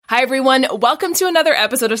Hi, everyone. Welcome to another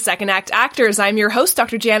episode of Second Act Actors. I'm your host,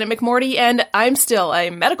 Dr. Janet McMorty, and I'm still a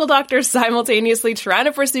medical doctor simultaneously trying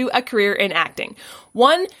to pursue a career in acting.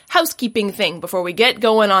 One housekeeping thing before we get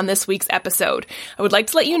going on this week's episode. I would like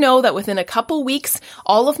to let you know that within a couple weeks,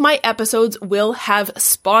 all of my episodes will have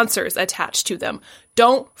sponsors attached to them.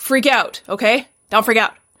 Don't freak out, okay? Don't freak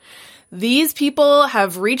out. These people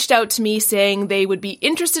have reached out to me saying they would be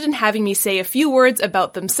interested in having me say a few words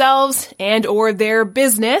about themselves and or their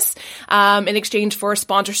business in exchange for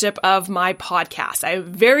sponsorship of my podcast. I'm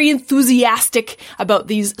very enthusiastic about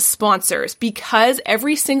these sponsors because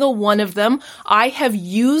every single one of them I have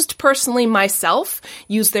used personally myself,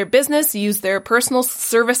 used their business, used their personal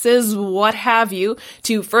services, what have you,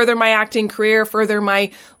 to further my acting career, further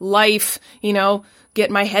my life, get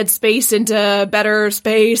my headspace into better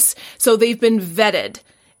space. So they've been vetted.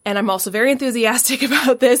 And I'm also very enthusiastic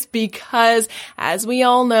about this because, as we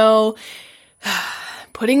all know,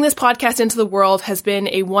 putting this podcast into the world has been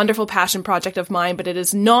a wonderful passion project of mine, but it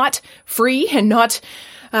is not free and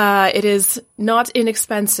it is not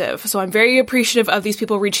inexpensive. So I'm very appreciative of these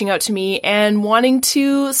people reaching out to me and wanting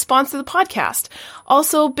to sponsor the podcast.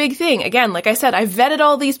 Also, big thing. Again, like I said, I've vetted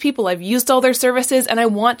all these people. I've used all their services and I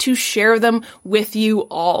want to share them with you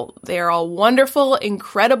all. They are all wonderful,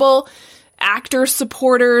 incredible actor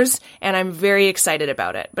supporters, and I'm very excited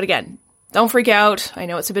about it. But again, don't freak out. I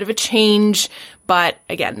know it's a bit of a change, but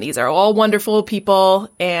again, these are all wonderful people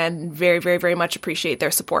and very, very, very much appreciate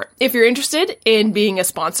their support. If you're interested in being a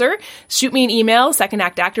sponsor, shoot me an email,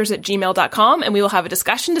 secondactactors@gmail.com, and we will have a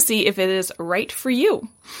discussion to see if it is right for you.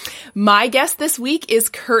 My guest this week is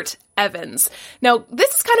Kurt Evans. Now,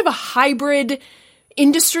 this is kind of a hybrid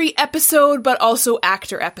industry episode, but also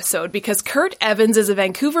actor episode, because Kurt Evans is a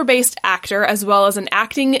Vancouver-based actor as well as an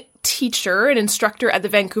acting teacher and instructor at the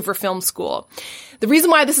Vancouver Film School. The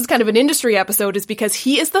reason why this is kind of an industry episode is because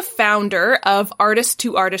he is the founder of Artist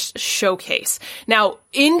to Artist Showcase. Now,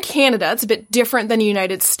 in Canada, it's a bit different than the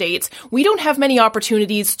United States. We don't have many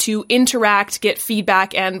opportunities to interact, get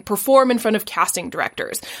feedback, and perform in front of casting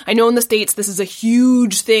directors. I know in the States, this is a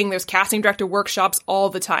huge thing. There's casting director workshops all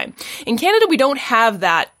the time. In Canada, we don't have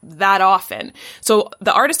that often. So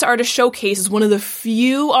the Artist to Artist Showcase is one of the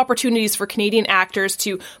few opportunities for Canadian actors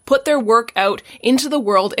to put their work out into the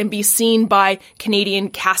world and be seen by Canadian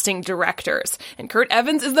casting directors. And Kurt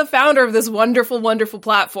Evans is the founder of this wonderful, wonderful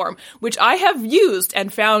platform, which I have used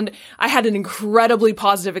and found I had an incredibly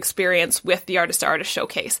positive experience with the Artist to Artist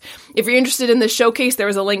Showcase. If you're interested in this showcase, there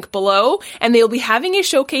is a link below, and they'll be having a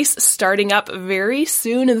showcase starting up very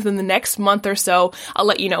soon, within the next month or so. I'll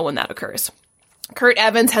let you know when that occurs. Kurt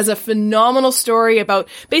Evans has a phenomenal story about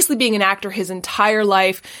basically being an actor his entire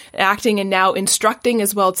life, acting and now instructing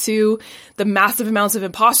as well too, the massive amounts of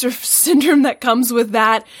imposter syndrome that comes with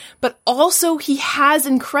that, but also he has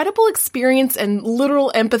incredible experience and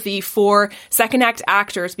literal empathy for second act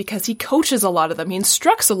actors because he coaches a lot of them, he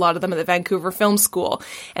instructs a lot of them at the Vancouver Film School,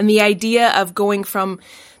 and the idea of going from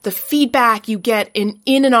the feedback you get in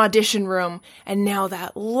an audition room, and now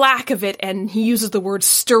that lack of it, and he uses the word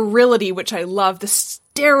sterility, which I love, the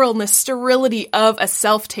sterility of a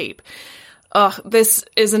self-tape. This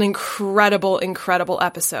is an incredible, incredible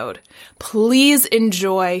episode. Please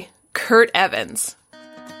enjoy Kurt Evans.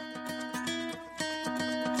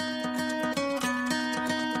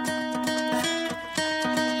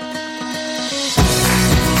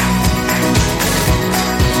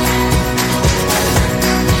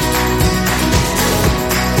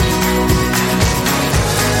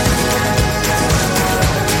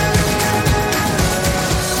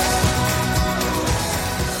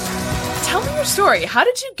 Story. How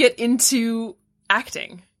did you get into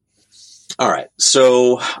acting? All right.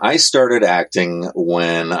 So I started acting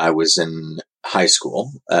when I was in high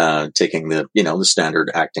school, taking the standard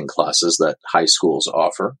acting classes that high schools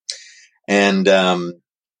offer, and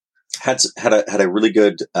had a really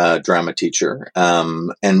good drama teacher,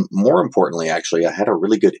 and more importantly, actually, I had a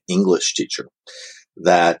really good English teacher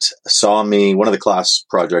that saw me. One of the class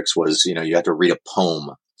projects was, you had to read a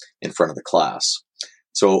poem in front of the class.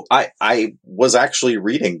 So I was actually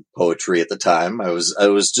reading poetry at the time. I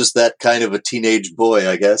was just that kind of a teenage boy,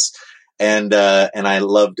 I guess. And I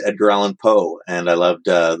loved Edgar Allan Poe, and I loved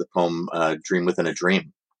the poem Dream Within a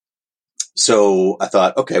Dream. So I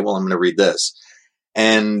thought, okay, well, I'm going to read this.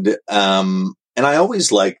 And I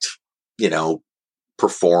always liked,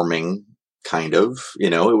 performing kind of,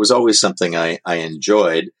 it was always something I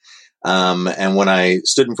enjoyed. And when I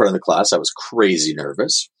stood in front of the class, I was crazy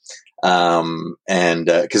nervous.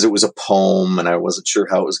 Cause it was a poem and I wasn't sure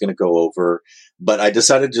how it was going to go over, but I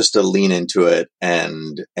decided just to lean into it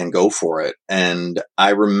and go for it. And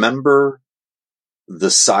I remember the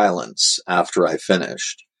silence after I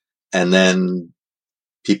finished. And then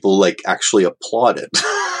people like actually applauded,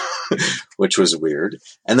 which was weird.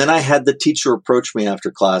 And then I had the teacher approach me after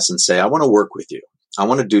class and say, I want to work with you. I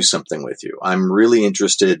want to do something with you. I'm really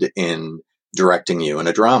interested in directing you in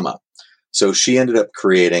a drama. So she ended up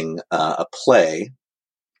creating a play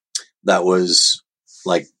that was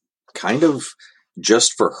like kind of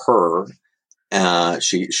just for her.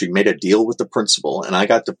 She made a deal with the principal, and I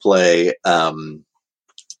got to play Cyrano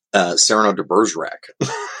de Bergerac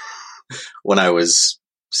when I was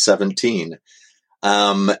 17.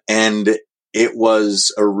 And it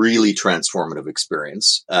was a really transformative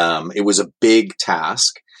experience. It was a big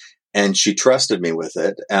task, and she trusted me with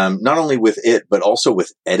it. Not only with it, but also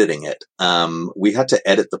with editing it. We had to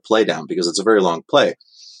edit the play down because it's a very long play.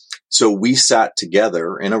 So we sat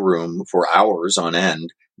together in a room for hours on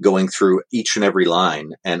end, going through each and every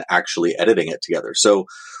line and actually editing it together. So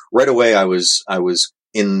right away, I was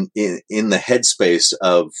in the headspace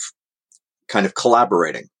of kind of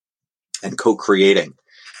collaborating and co-creating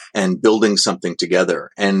and building something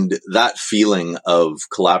together. And that feeling of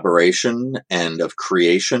collaboration and of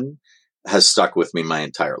creation has stuck with me my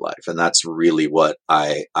entire life. And that's really what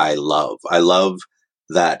I love. I love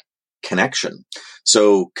that connection.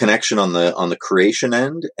 So connection on the creation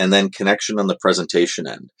end, and then connection on the presentation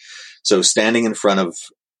end. So standing in front of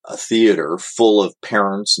a theater full of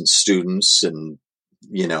parents and students and,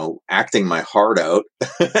 you know, acting my heart out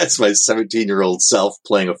as my 17-year-old self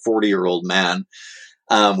playing a 40-year-old man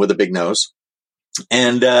with a big nose.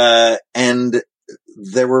 And there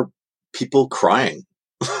were people crying.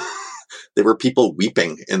 There were people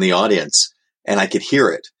weeping in the audience, and I could hear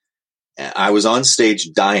it. I was on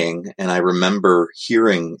stage dying, and I remember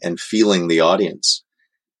hearing and feeling the audience.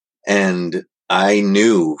 And I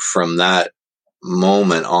knew from that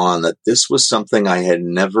moment on that this was something I had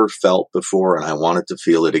never felt before, and I wanted to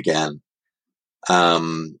feel it again.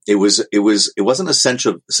 It wasn't a sense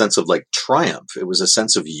of like triumph. It was a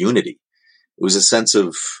sense of unity. It was a sense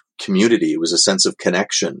of community. It was a sense of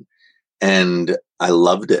connection, and I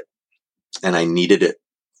loved it, and I needed it,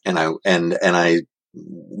 and I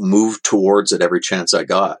moved towards it every chance I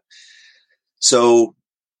got. So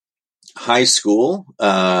high school,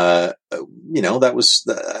 you know, that was,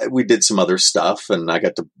 we did some other stuff, and I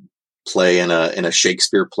got to play in a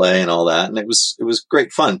Shakespeare play and all that. And it was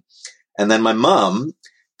great fun. And then my mom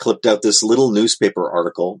clipped out this little newspaper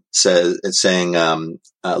article saying,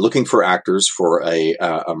 looking for actors for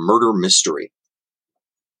a murder mystery,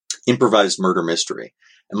 improvised murder mystery.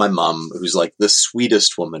 And my mom, who's like the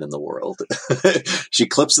sweetest woman in the world, she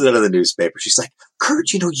clips it out of the newspaper. She's like,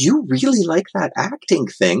 Kurt, you know, you really like that acting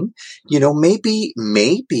thing. You know, maybe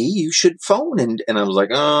you should phone. And I was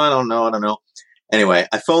like, oh, I don't know. Anyway,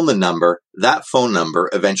 I phoned the number. That phone number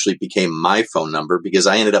eventually became my phone number because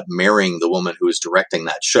I ended up marrying the woman who was directing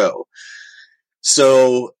that show.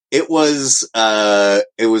 So it was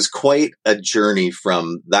quite a journey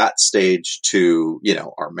from that stage to, you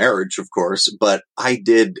know, our marriage, of course. But I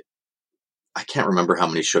can't remember how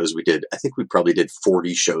many shows we did. I think we probably did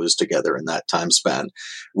 40 shows together in that time span.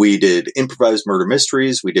 We did improvised murder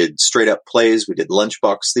mysteries. We did straight up plays. We did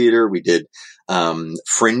lunchbox theater. We did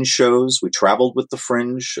fringe shows. We traveled with the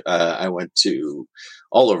Fringe. I went to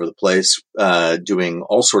all over the place doing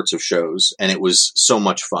all sorts of shows, and it was so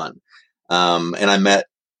much fun. And I met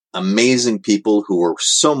amazing people who were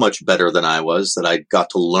so much better than I was that I got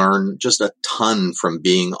to learn just a ton from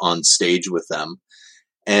being on stage with them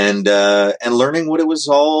and learning what it was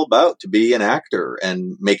all about to be an actor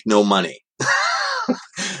and make no money.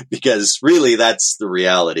 Because really that's the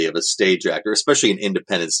reality of a stage actor, especially an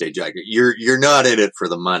independent stage actor. You're not in it for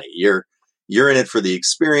the money. You're in it for the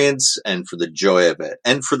experience and for the joy of it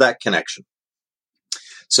and for that connection.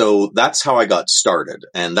 So that's how I got started.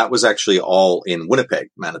 And that was actually all in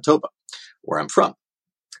Winnipeg, Manitoba, where I'm from.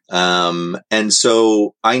 And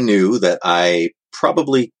so I knew that I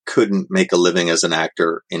probably couldn't make a living as an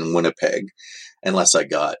actor in Winnipeg unless I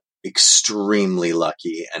got extremely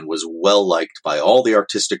lucky and was well liked by all the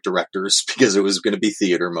artistic directors because it was going to be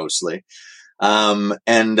theater mostly. I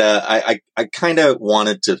kind of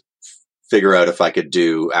wanted to figure out if I could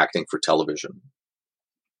do acting for television.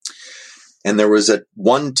 And there was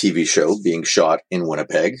one TV show being shot in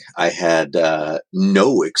Winnipeg. I had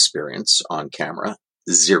no experience on camera,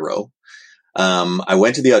 zero. I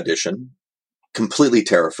went to the audition, completely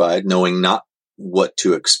terrified, knowing not what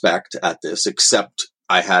to expect at this, except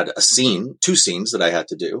I had two scenes that I had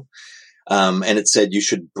to do. And it said, you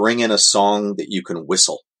should bring in a song that you can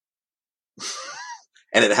whistle.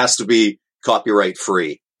 And it has to be copyright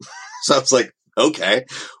free. So I was like, okay,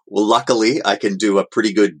 well, luckily I can do a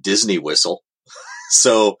pretty good Disney whistle.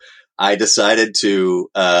 So I decided to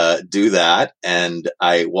do that, and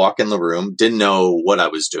I walk in the room, didn't know what I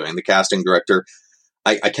was doing. The casting director,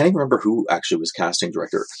 I can't even remember who actually was casting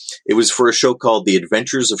director. It was for a show called The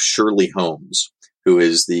Adventures of Shirley Holmes, who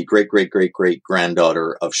is the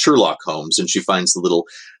great-great-great-great-granddaughter of Sherlock Holmes, and she finds the little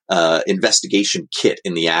investigation kit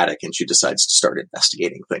in the attic, and she decides to start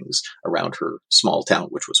investigating things around her small town,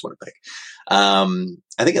 which was Winnipeg.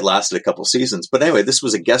 I think it lasted a couple seasons, but anyway, this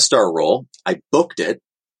was a guest star role. I booked it,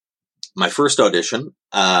 my first audition,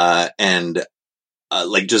 and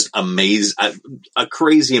just a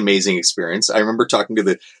crazy, amazing experience. I remember talking to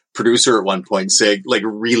the producer at one point saying, like,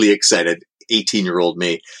 really excited, 18-year-old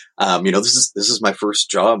me, this is my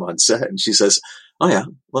first job on set. And she says, "Oh yeah,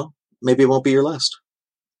 well, maybe it won't be your last."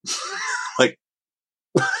 Like,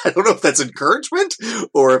 I don't know if that's encouragement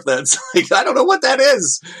or if that's like, I don't know what that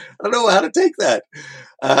is. I don't know how to take that.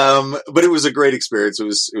 But it was a great experience. It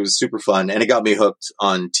was super fun, and it got me hooked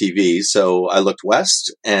on TV. So I looked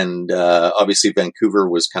west, and obviously Vancouver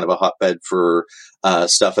was kind of a hotbed for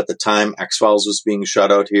stuff at the time. X-Files was being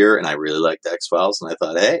shot out here, and I really liked X-Files, and I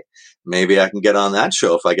thought, hey, maybe I can get on that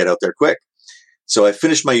show if I get out there quick. So I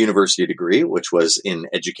finished my university degree, which was in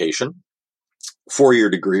education. 4-year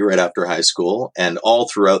degree right after high school. And all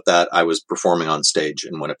throughout that, I was performing on stage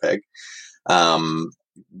in Winnipeg,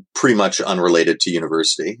 pretty much unrelated to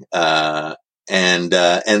university. And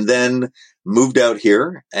then moved out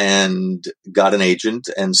here and got an agent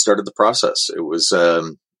and started the process. It was,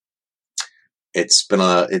 it's been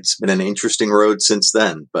an interesting road since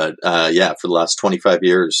then, but, for the last 25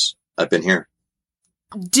 years, I've been here.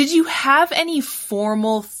 Did you have any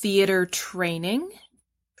formal theater training?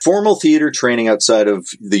 Formal theater training outside of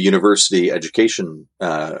the university education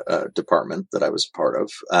department that I was part of.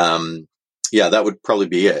 That would probably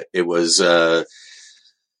be it. It was I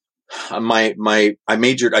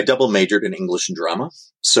double majored in English and drama.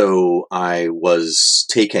 So I was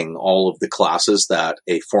taking all of the classes that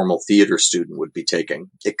a formal theater student would be taking,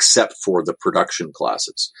 except for the production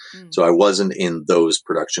classes. So I wasn't in those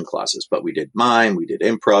production classes, but we did mime, we did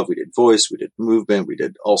improv, we did voice, we did movement, we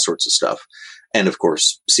did all sorts of stuff. And of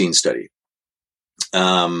course, scene study.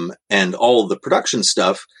 And all of the production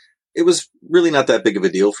stuff, it was really not that big of a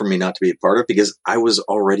deal for me not to be a part of, because I was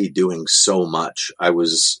already doing so much. I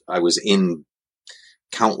was in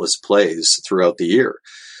countless plays throughout the year.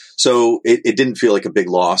 So it didn't feel like a big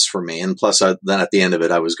loss for me. And plus, then at the end of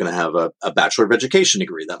it, I was going to have a Bachelor of Education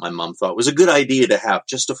degree that my mom thought was a good idea to have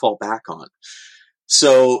just to fall back on.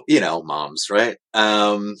 So, moms, right?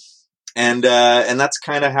 And that's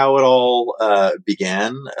kind of how it all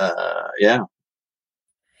began.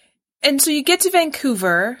 And so you get to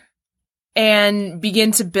Vancouver and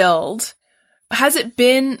begin to build.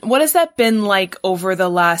 What has that been like over the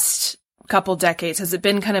last couple decades? Has it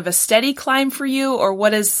been kind of a steady climb for you, or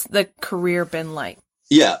what has the career been like?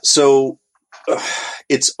 Yeah, so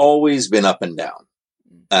it's always been up and down.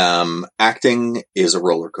 Acting is a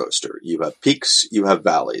roller coaster. You have peaks, you have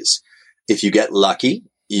valleys. If you get lucky,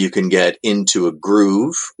 you can get into a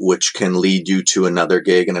groove, which can lead you to another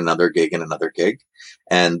gig and another gig and another gig.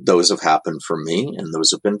 And those have happened for me, and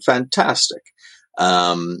those have been fantastic.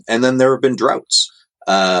 And then there have been droughts.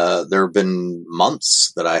 There have been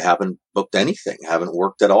months that I haven't booked anything, haven't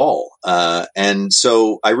worked at all. And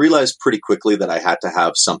so I realized pretty quickly that I had to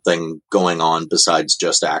have something going on besides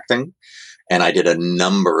just acting. And I did a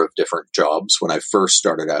number of different jobs when I first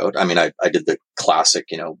started out. I mean, I did the classic,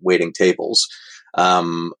 waiting tables.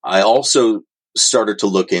 I also started to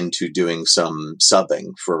look into doing some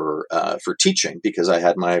subbing for teaching, because I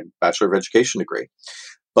had my Bachelor of Education degree.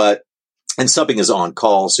 And subbing is on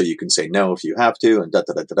call, so you can say no if you have to, and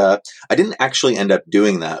da-da-da-da-da. I didn't actually end up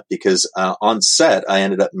doing that because on set, I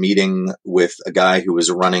ended up meeting with a guy who was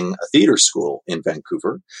running a theater school in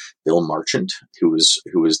Vancouver, Bill Marchant, who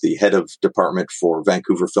was the head of department for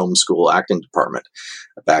Vancouver Film School acting department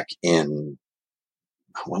back in,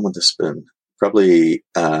 when would this have been? Probably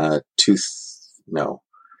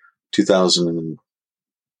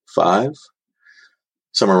 2005,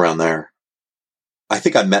 somewhere around there. I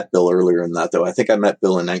think I met Bill earlier than that, though. I think I met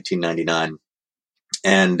Bill in 1999,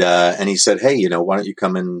 and he said, "Hey, why don't you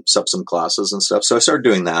come and sub some classes and stuff?" So I started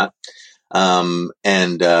doing that,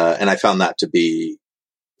 and I found that to be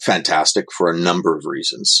fantastic for a number of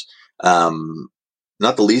reasons. Not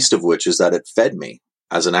the least of which is that it fed me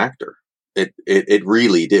as an actor. It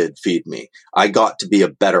really did feed me. I got to be a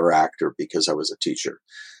better actor because I was a teacher.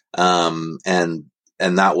 And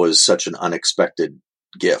that was such an unexpected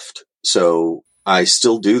gift. So I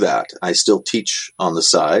still do that. I still teach on the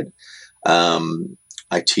side.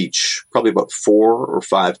 I teach probably about 4 or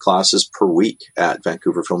 5 classes per week at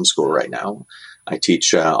Vancouver Film School right now. I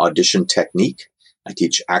teach audition technique. I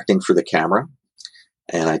teach acting for the camera.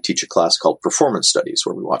 And I teach a class called Performance Studies,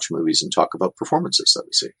 where we watch movies and talk about performances that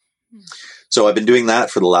we see. So I've been doing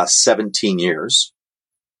that for the last 17 years,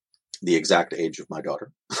 the exact age of my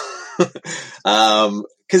daughter.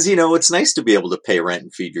 'Cause, it's nice to be able to pay rent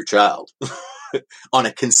and feed your child on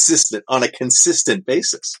a consistent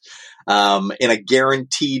basis, in a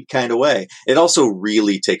guaranteed kind of way. It also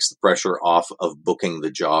really takes the pressure off of booking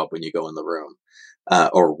the job when you go in the room,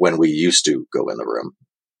 or when we used to go in the room,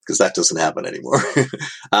 because that doesn't happen anymore.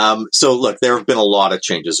 So look, there have been a lot of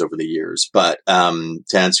changes over the years, but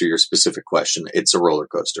to answer your specific question, it's a roller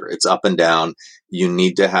coaster. It's up and down. You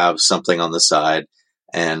need to have something on the side.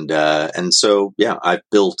 And so, yeah, I've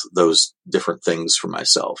built those different things for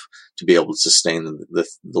myself to be able to sustain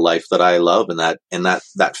the life that I love, and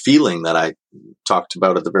that feeling that I talked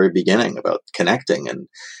about at the very beginning about connecting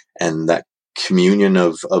and that communion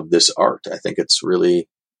of this art. I think it's really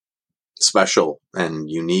special and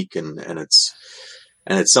unique, and it's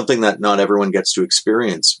something that not everyone gets to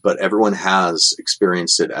experience, but everyone has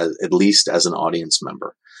experienced it at least as an audience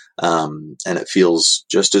member. And it feels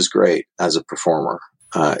just as great as a performer,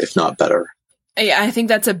 if not better. I think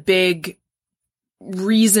that's a big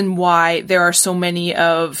reason why there are so many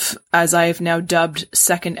of, as I've now dubbed,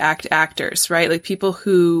 second act actors, right? Like people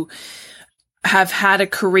who have had a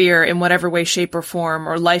career in whatever way, shape, or form,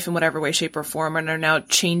 or life in whatever way, shape, or form, and are now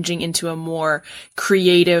changing into a more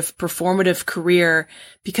creative, performative career.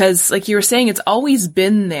 Because, like you were saying, it's always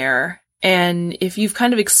been there. And if you've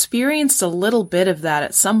kind of experienced a little bit of that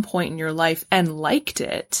at some point in your life and liked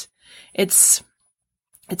it, it's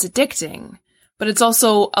addicting. But it's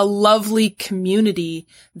also a lovely community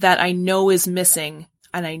that I know is missing.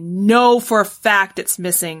 And I know for a fact it's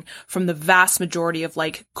missing from the vast majority of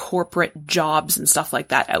like corporate jobs and stuff like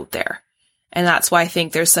that out there. And that's why I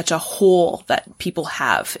think there's such a hole that people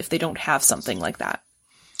have if they don't have something like that.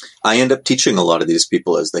 I end up teaching a lot of these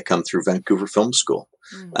people as they come through Vancouver Film School.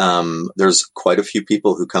 There's quite a few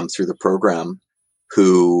people who come through the program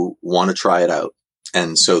who want to try it out.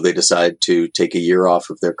 And so they decide to take a year off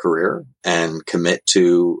of their career and commit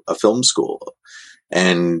to a film school.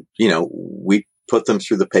 And, we put them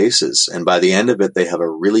through the paces. And by the end of it, they have a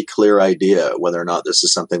really clear idea whether or not this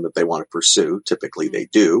is something that they want to pursue. Typically they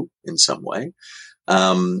do in some way.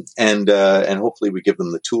 And hopefully we give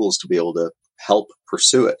them the tools to be able to help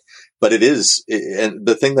pursue it. But and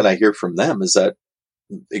the thing that I hear from them is that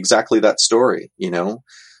exactly that story,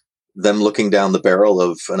 them looking down the barrel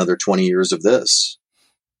of another 20 years of this,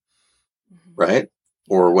 right?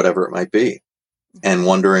 Or whatever it might be. And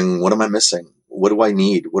wondering, what am I missing? What do I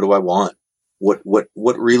need? What do I want?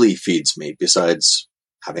 What really feeds me besides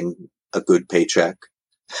having a good paycheck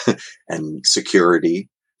and security,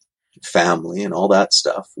 family, and all that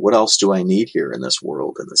stuff? What else do I need here in this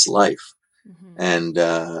world, in this life? And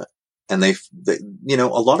they, a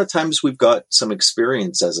lot of times we've got some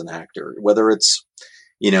experience as an actor, whether it's,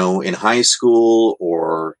 in high school,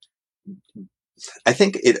 or I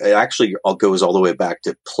think it actually all goes all the way back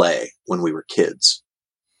to play when we were kids,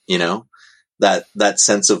 that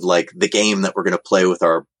sense of like the game that we're going to play with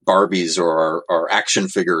our Barbies or our action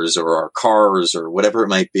figures or our cars or whatever it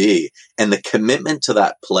might be. And the commitment to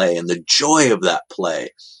that play and the joy of that play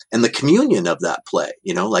and the communion of that play,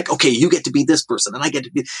 like, okay, you get to be this person and I get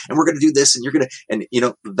to be, and we're going to do this and you're going to, and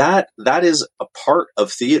that is a part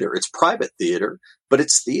of theater. It's private theater, but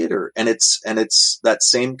it's theater. And it's that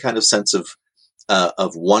same kind of sense of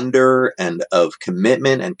wonder and of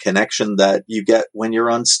commitment and connection that you get when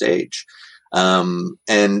you're on stage.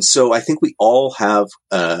 And so I think we all have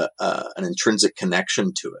an intrinsic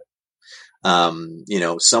connection to it.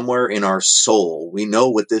 Somewhere in our soul, we know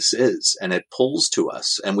what this is and it pulls to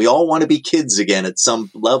us, and we all want to be kids again at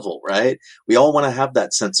some level, right? We all want to have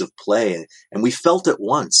that sense of play, and we felt it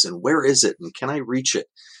once, and where is it? And can I reach it?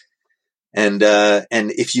 And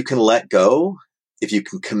if you can let go, if you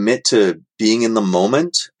can commit to being in the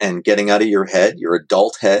moment and getting out of your head, your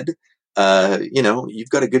adult head, you've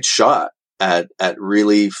got a good shot at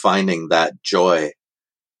really finding that joy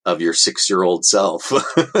of your 6-year-old self.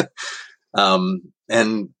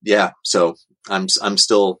 And yeah, so I'm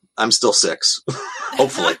still 6,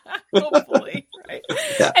 hopefully. Hopefully. Right.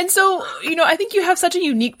 Yeah. And so, I think you have such a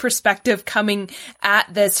unique perspective coming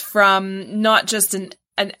at this from not just an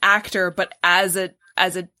actor, but as a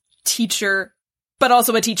teacher, but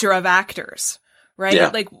also a teacher of actors, right? Yeah.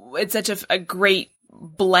 Like it's such a great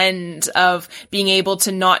blend of being able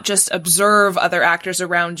to not just observe other actors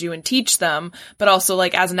around you and teach them, but also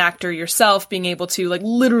like as an actor yourself, being able to like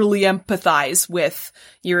literally empathize with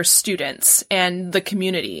your students and the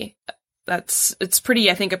community. it's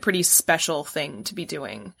pretty, I think, a pretty special thing to be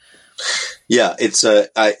doing. Yeah, it's a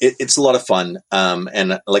lot of fun.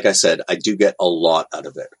 And like I said, I do get a lot out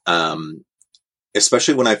of it.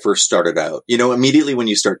 Especially when I first started out, immediately when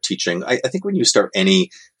you start teaching, I think when you start any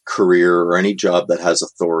career or any job that has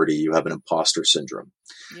authority, you have an imposter syndrome.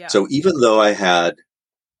 Yeah. So even though I had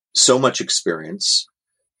so much experience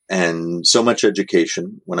and so much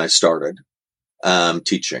education when I started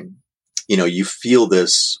teaching, you feel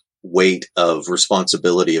this weight of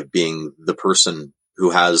responsibility of being the person who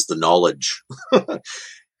has the knowledge.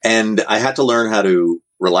 And I had to learn how to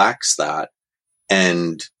relax that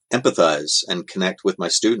and empathize and connect with my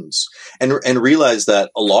students and realize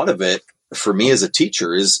that a lot of it for me as a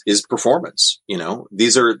teacher is performance.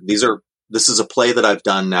 This is a play that I've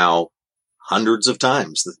done now hundreds of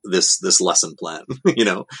times, this lesson plan,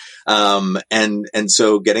 and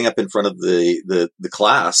so getting up in front of the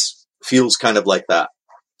class feels kind of like that.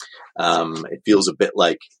 It feels a bit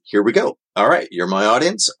like, here we go. All right. You're my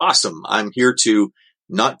audience. Awesome. I'm here to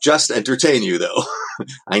not just entertain you though.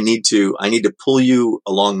 I need to pull you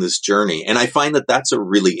along this journey. And I find that that's a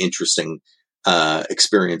really interesting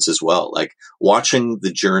experience as well. Like watching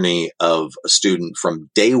the journey of a student from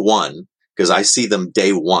day one, because I see them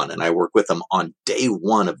day one and I work with them on day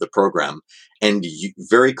one of the program, and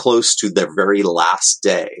very close to their very last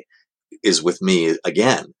day is with me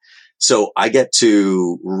again. So I get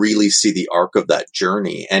to really see the arc of that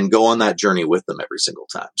journey and go on that journey with them every single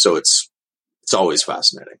time. So it's always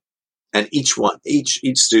fascinating. And each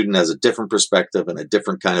student has a different perspective and a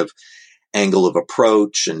different kind of angle of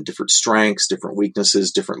approach and different strengths, different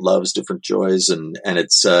weaknesses, different loves, different joys. And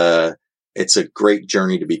it's a great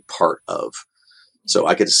journey to be part of. So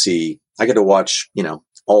I get to watch,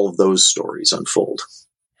 all of those stories unfold.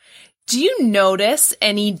 Do you notice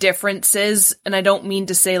any differences? And I don't mean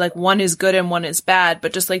to say like one is good and one is bad,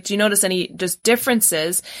 but just like, do you notice any just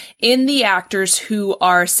differences in the actors who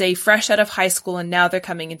are, say, fresh out of high school and now they're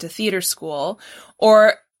coming into theater school,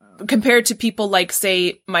 or compared to people like,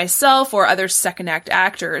 say, myself or other second act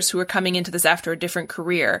actors who are coming into this after a different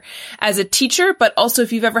career as a teacher, but also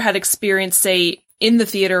if you've ever had experience, say, in the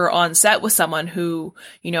theater or on set with someone who,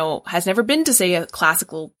 has never been to, say, a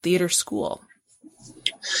classical theater school?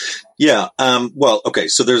 Yeah. Well, okay.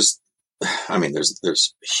 So there's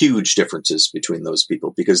huge differences between those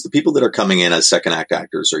people, because the people that are coming in as second act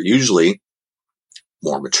actors are usually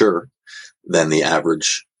more mature than the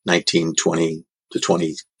average 19, 20 to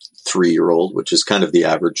 23-year-old, which is kind of the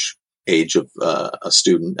average age of a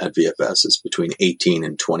student at VFS is between 18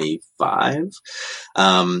 and 25.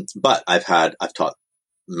 But I've taught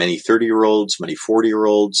many 30-year-olds, many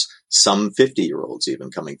 40-year-olds, some 50-year-olds even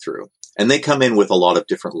coming through. And they come in with a lot of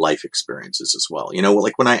different life experiences as well.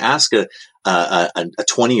 Like when I ask a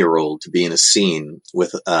 20-year-old to be in a scene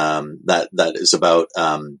with that is about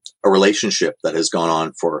a relationship that has gone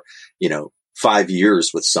on for 5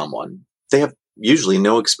 years with someone, they have usually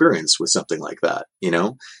no experience with something like that.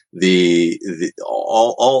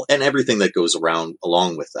 All and everything that goes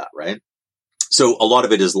along with that, right? So a lot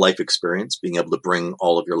of it is life experience, being able to bring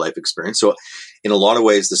all of your life experience. So in a lot of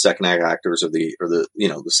ways, the second act actors or the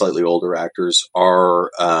slightly older actors are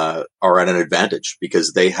at an advantage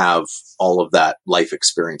because they have all of that life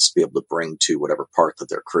experience to be able to bring to whatever part that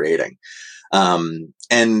they're creating.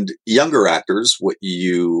 And younger actors, what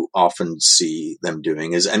you often see them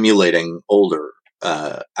doing is emulating older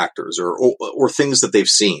actors or things that they've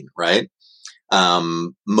seen, right?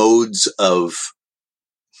 Modes of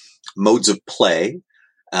play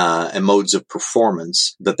and modes of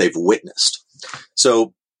performance that they've witnessed.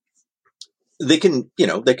 So they can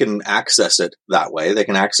access it that way. They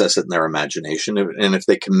can access it in their imagination. And if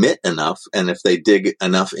they commit enough and if they dig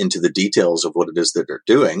enough into the details of what it is that they're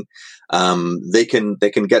doing, they can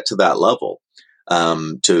get to that level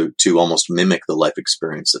to almost mimic the life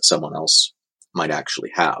experience that someone else might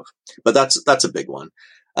actually have. But that's a big one.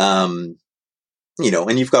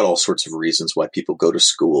 And you've got all sorts of reasons why people go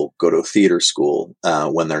to theater school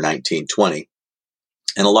when they're 19, 20.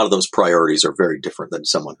 And a lot of those priorities are very different than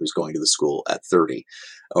someone who's going to the school at 30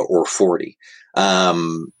 or 40.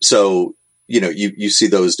 So, you see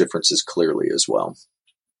those differences clearly as well.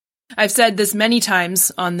 I've said this many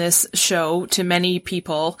times on this show to many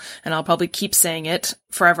people, and I'll probably keep saying it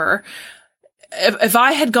forever. If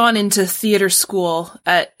I had gone into theater school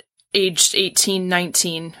at age 18,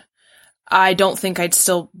 19, I don't think I'd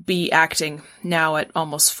still be acting now at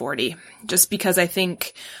almost 40, just because I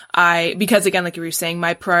think because again, like you were saying,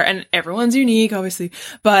 and everyone's unique, obviously,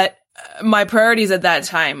 but my priorities at that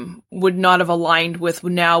time would not have aligned with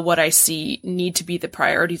now what I see need to be the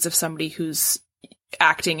priorities of somebody who's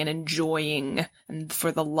acting and enjoying and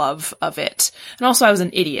for the love of it. And also I was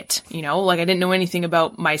an idiot, like I didn't know anything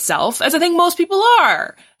about myself, as I think most people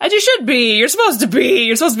are, as you should be. You're supposed to be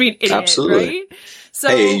an idiot, absolutely. Right? So,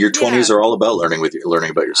 hey, your 20s are all about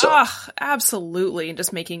learning about yourself. Absolutely. And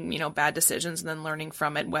just making, bad decisions and then learning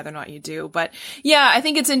from it, whether or not you do. But yeah, I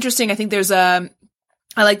think it's interesting. I think there's I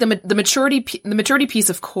like the maturity piece,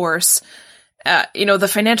 of course. The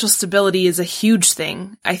financial stability is a huge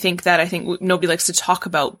thing. I think nobody likes to talk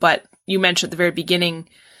about, but you mentioned at the very beginning,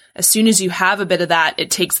 as soon as you have a bit of that,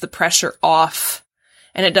 it takes the pressure off,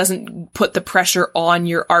 and it doesn't put the pressure on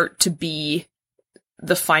your art to be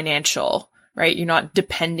the financial, right? You're not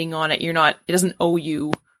depending on it. It doesn't owe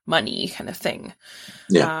you money kind of thing.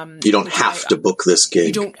 Yeah. You don't have to book this gig.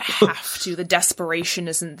 You don't have to. The desperation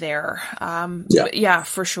isn't there. Yeah,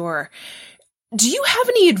 for sure. Do you have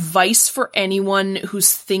any advice for anyone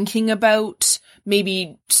who's thinking about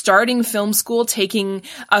maybe starting film school, taking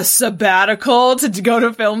a sabbatical to go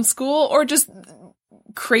to film school, or just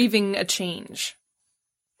craving a change?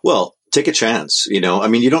 Well, take a chance. You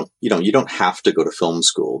don't have to go to film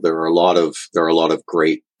school. There are a lot of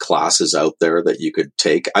great classes out there that you could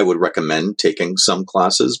take. I would recommend taking some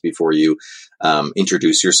classes before you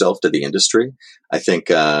introduce yourself to the industry. I think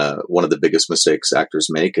one of the biggest mistakes actors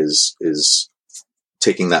make is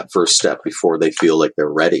taking that first step before they feel like they're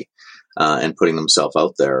ready, and putting themselves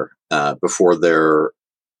out there before they're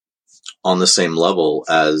on the same level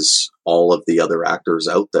as all of the other actors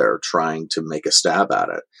out there trying to make a stab at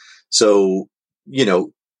it. So,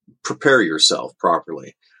 prepare yourself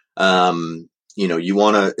properly. You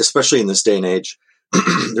want to, especially in this day and age,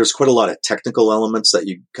 there's quite a lot of technical elements that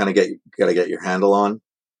you kind of got to get your handle on.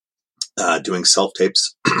 Doing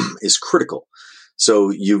self-tapes is critical. So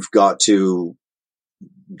you've got to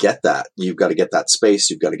get that. You've got to get that space.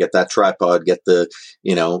 You've got to get that tripod, get the,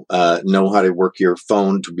 know how to work your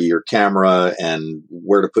phone to be your camera, and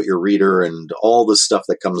where to put your reader, and all the stuff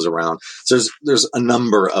that comes around. So there's a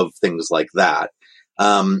number of things like that.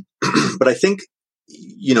 But I think,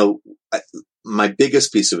 my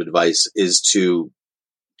biggest piece of advice is to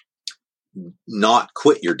not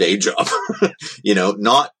quit your day job,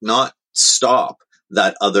 not stop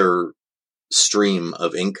that other stream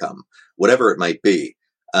of income, whatever it might be.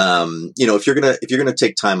 If you're going to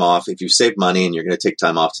take time off, if you save money and you're going to take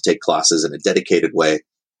time off to take classes in a dedicated way,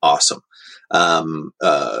 awesome. More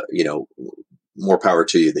power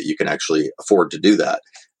to you that you can actually afford to do that,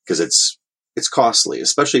 because it's costly,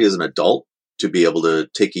 especially as an adult, to be able to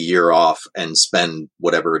take a year off and spend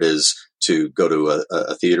whatever it is to go to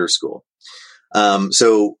a theater school.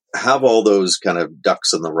 So have all those kind of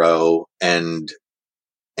ducks in the row, and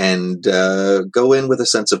go in with a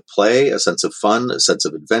sense of play, a sense of fun, a sense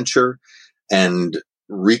of adventure, and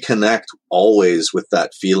reconnect always with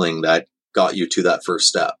that feeling that got you to that first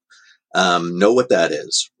step. Know what that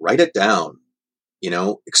is. Write it down.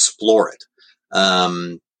 Explore it.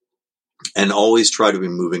 And always try to be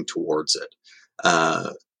moving towards it.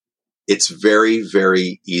 It's very,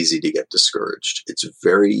 very easy to get discouraged. It's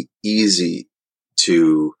very easy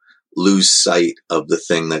to lose sight of the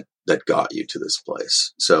thing that got you to this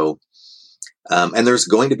place. So, and there's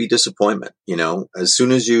going to be disappointment, as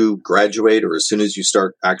soon as you graduate, or as soon as you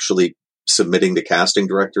start actually submitting to casting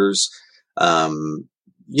directors, the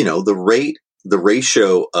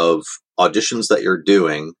ratio of auditions that you're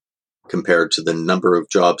doing compared to the number of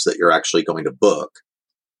jobs that you're actually going to book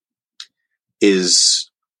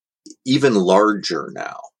is even larger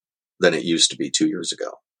now than it used to be 2 years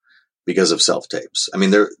ago, because of self-tapes. I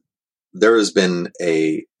mean, there has been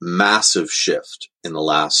a massive shift in the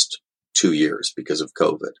last 2 years because of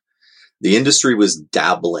COVID. The industry was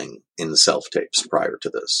dabbling in self-tapes prior to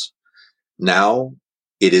this. Now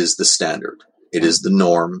it is the standard. It is the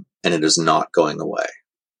norm, and it is not going away.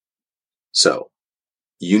 So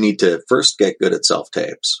you need to first get good at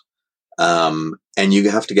self-tapes. And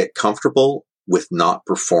you have to get comfortable with not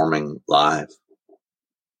performing live,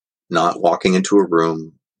 not walking into a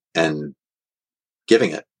room and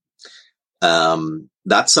giving it.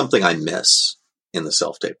 That's something I miss in the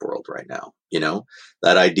self-tape world right now.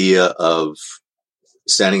 That idea of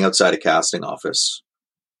standing outside a casting office.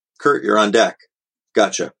 Kurt, you're on deck.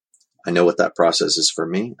 Gotcha. I know what that process is for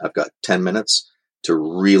me. I've got 10 minutes to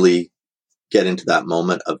really get into that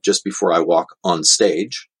moment of just before I walk on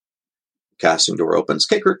stage. Casting door opens.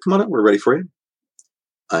 Okay, Kurt, come on in. We're ready for you.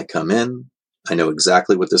 I come in. I know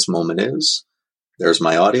exactly what this moment is. There's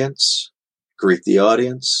my audience. Greet the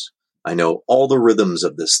audience. I know all the rhythms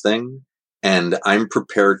of this thing, and I'm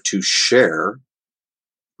prepared to share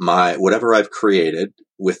my whatever I've created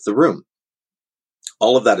with the room.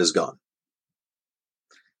 All of that is gone.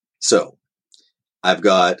 So I've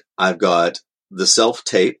got the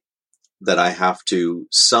self-tape that I have to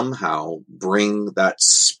somehow bring that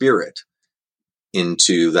spirit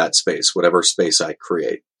into that space, whatever space I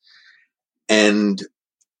create. And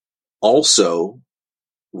also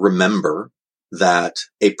remember that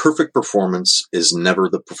a perfect performance is never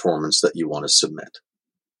the performance that you want to submit.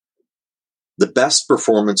 The best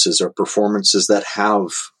performances are performances that have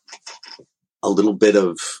a little bit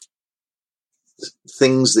of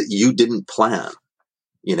things that you didn't plan,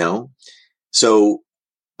 you know? So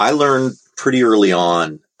I learned pretty early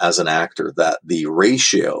on as an actor that the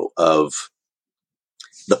ratio of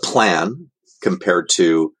the plan compared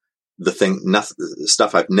to the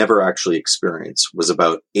stuff I've never actually experienced was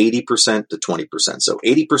about 80% to 20%. So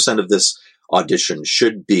 80% of this audition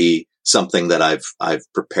should be something that I've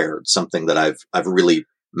prepared, something that I've really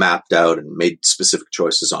mapped out and made specific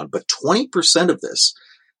choices on. But 20% of this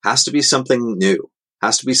has to be something new,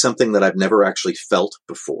 has to be something that I've never actually felt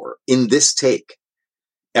before in this take.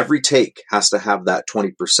 Every take has to have that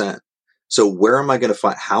 20%. So where am I going to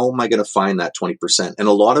find, how am I going to find that 20%? And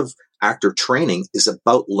a lot of actor training is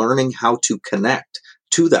about learning how to connect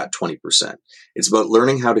to that 20%. It's about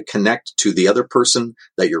learning how to connect to the other person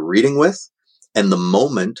that you're reading with and the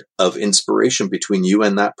moment of inspiration between you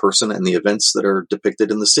and that person and the events that are depicted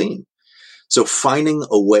in the scene. So finding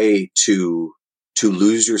a way to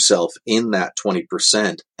lose yourself in that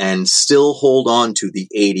 20% and still hold on to the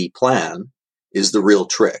 80 plan is the real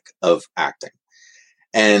trick of acting.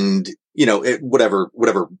 And, you know, whatever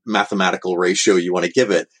mathematical ratio you want to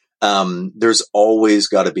give it, there's always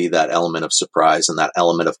got to be that element of surprise and that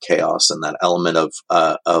element of chaos and that element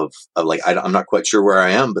of like, I'm not quite sure where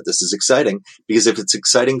I am, but this is exciting, because if it's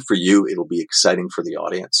exciting for you, it'll be exciting for the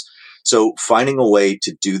audience. So finding a way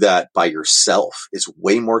to do that by yourself is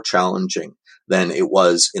way more challenging than it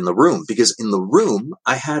was in the room, because in the room,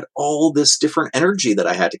 I had all this different energy that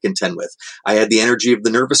I had to contend with. I had the energy of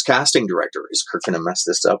the nervous casting director. Is Kirk going to mess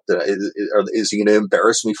this up? Is he going to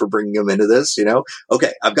embarrass me for bringing him into this? You know,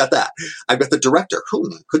 okay, I've got that. I've got the director.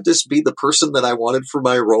 Could this be the person that I wanted for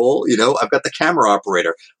my role? You know, I've got the camera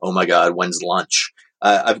operator. Oh my God, when's lunch?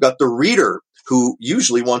 I've got the reader who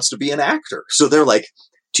usually wants to be an actor. So they're like,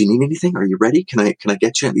 do you need anything? Are you ready? Can I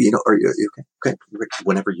get you? You know, are you okay? Okay.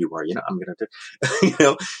 Whenever you are, you know, I'm going to do, you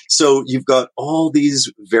know, so you've got all these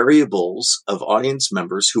variables of audience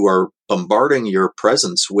members who are bombarding your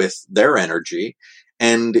presence with their energy.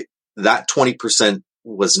 And that 20%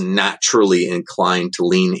 was naturally inclined to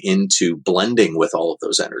lean into blending with all of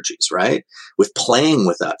those energies, right? With playing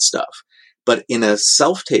with that stuff. But in a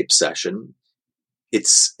self-tape session,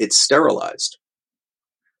 it's sterilized.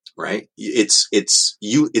 Right? It's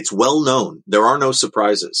well known. There are no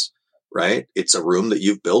surprises, right? It's a room that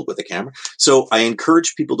you've built with a camera. So I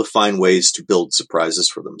encourage people to find ways to build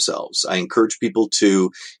surprises for themselves. I encourage people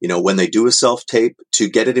to, you know, when they do a self-tape, to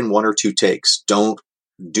get it in 1 or 2 takes. Do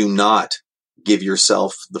not give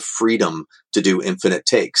yourself the freedom to do infinite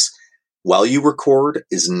takes. While you record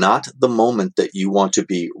is not the moment that you want to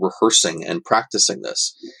be rehearsing and practicing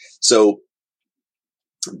this. So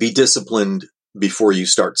be disciplined before you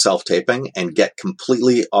start self-taping and get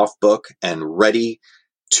completely off book and ready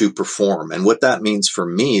to perform. And what that means for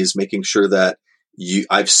me is making sure that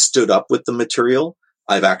I've stood up with the material.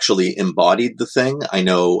 I've actually embodied the thing. I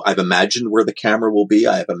know I've imagined where the camera will be.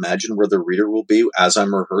 I have imagined where the reader will be as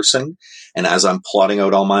I'm rehearsing and as I'm plotting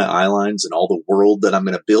out all my eye lines and all the world that I'm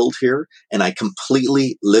going to build here. And I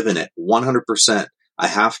completely live in it 100%. I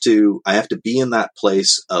have to be in that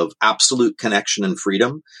place of absolute connection and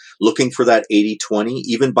freedom, looking for that 80-20,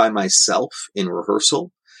 even by myself in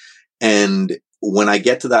rehearsal. And when I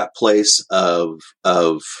get to that place of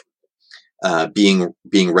being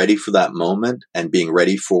ready for that moment and being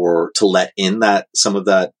ready to let in that some of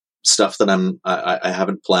that stuff that I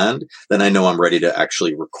haven't planned, then I know I'm ready to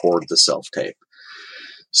actually record the self-tape.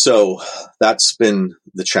 So that's been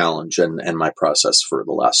the challenge and my process for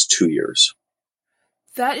the last 2 years.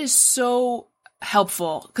 That is so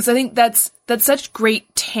helpful, because I think that's such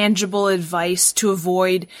great tangible advice to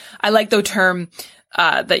avoid. I like the term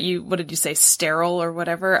that what did you say, sterile or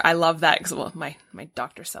whatever? I love that because, well, my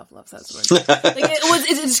doctor self loves that word. Like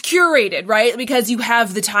it's curated, right? Because you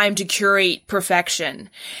have the time to curate perfection.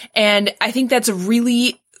 And I think that's a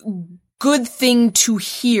really good thing to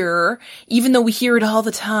hear, even though we hear it all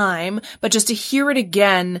the time, but just to hear it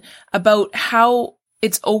again about how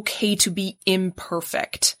it's okay to be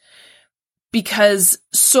imperfect, because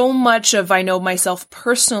so much of, I know myself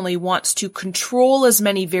personally, wants to control as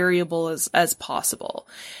many variables as possible,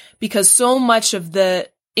 because so much of the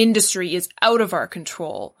industry is out of our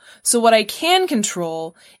control. So what I can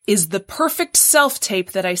control is the perfect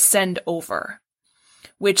self-tape that I send over.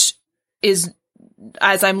 which is,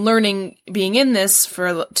 as I'm learning being in this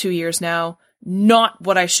for 2 years now, not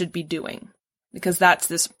what I should be doing, because that's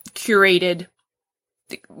this curated,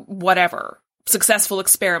 whatever, successful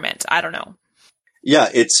experiment. I don't know. Yeah,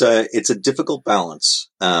 it's a difficult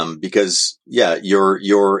balance, because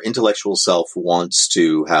your intellectual self wants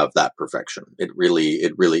to have that perfection. It really,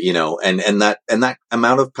 and that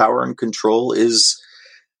amount of power and control is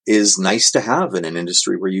nice to have in an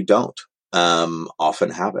industry where you don't,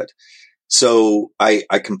 often have it. So I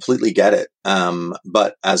completely get it.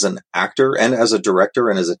 But as an actor and as a director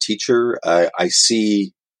and as a teacher, I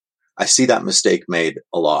see that mistake made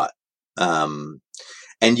a lot. And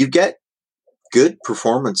you get good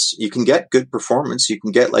performance. You can get good performance. You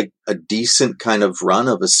can get like a decent kind of run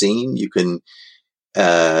of a scene. You can,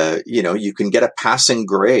 you can get a passing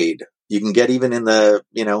grade. You can get even in the,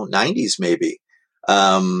 90s maybe.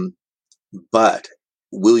 But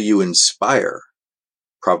will you inspire?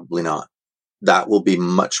 Probably not. That will be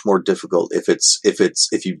much more difficult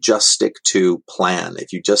if you just stick to plan,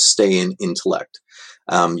 if you just stay in intellect.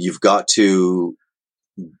 You've got to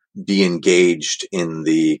be engaged in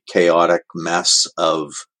the chaotic mess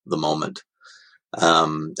of the moment.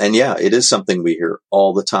 And yeah, it is something we hear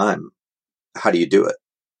all the time. How do you do it?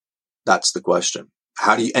 That's the question.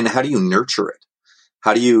 How do you nurture it?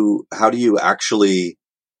 How do you actually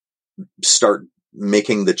start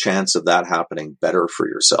making the chance of that happening better for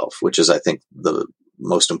yourself, which is, I think, the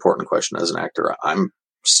most important question as an actor I'm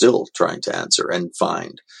still trying to answer and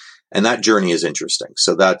find. And that journey is interesting.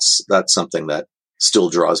 So that's something that still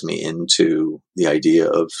draws me into the idea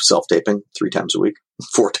of self-taping 3 times a week,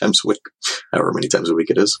 4 times a week, however many times a week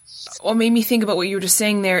it is. What made me think about what you were just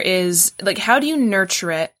saying there is, like, how do you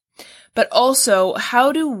nurture it? But also,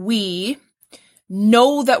 how do we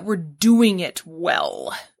know that we're doing it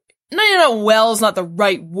well? No, well is not the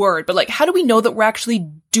right word, but like, how do we know that we're actually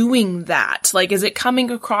doing that? Like, is it coming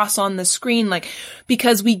across on the screen? Like,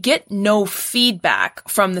 because we get no feedback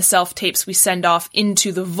from the self-tapes we send off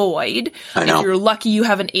into the void. I know. If you're lucky, you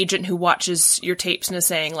have an agent who watches your tapes and is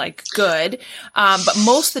saying like, good. But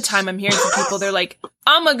most of the time I'm hearing from people, they're like,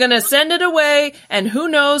 I'm gonna send it away, and who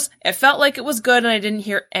knows, it felt like it was good and I didn't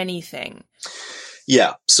hear anything.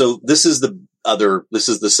 Yeah. So this is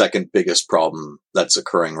the second biggest problem that's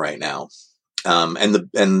occurring right now. And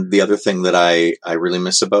the other thing that I really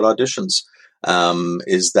miss about auditions,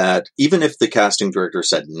 is that even if the casting director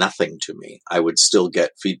said nothing to me, I would still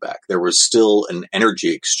get feedback. There was still an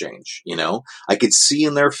energy exchange, I could see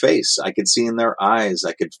in their face. I could see in their eyes.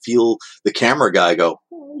 I could feel the camera guy go,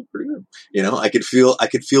 oh, pretty good. I could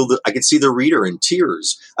see the reader in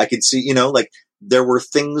tears. I could see, there were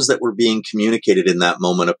things that were being communicated in that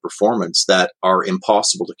moment of performance that are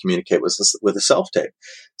impossible to communicate with a self-tape.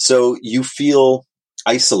 So you feel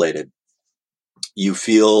isolated. You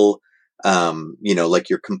feel, like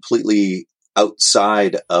you're completely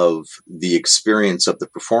outside of the experience of the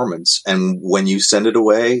performance. And when you send it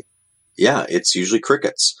away, yeah, it's usually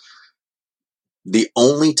crickets. The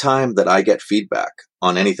only time that I get feedback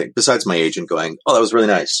on anything, besides my agent going, oh, that was really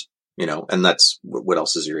nice. And that's, what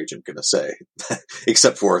else is your agent going to say?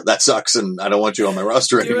 Except for, that sucks and I don't want you on my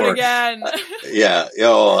roster anymore. Do it again. Yeah.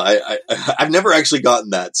 I've never actually gotten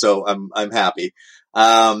that, so I'm happy.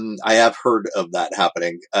 I have heard of that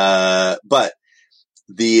happening. But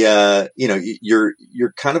the,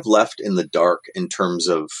 you're kind of left in the dark in terms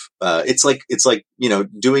of, it's like,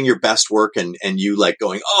 doing your best work and you like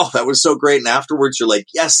going, oh, that was so great. And afterwards you're like,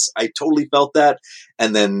 yes, I totally felt that.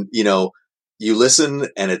 And then, you listen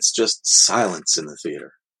and it's just silence in the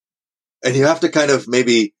theater. And you have to kind of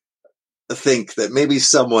maybe think that maybe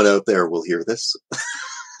someone out there will hear this.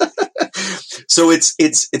 So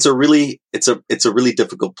it's a really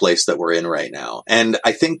difficult place that we're in right now. And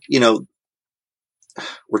I think,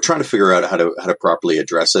 we're trying to figure out how to properly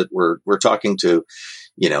address it. We're talking to,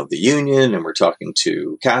 the union, and we're talking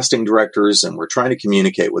to casting directors, and we're trying to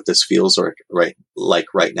communicate what this feels right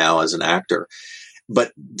now as an actor.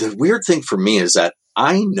 But the weird thing for me is that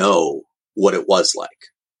I know what it was like.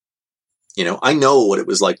 I know what it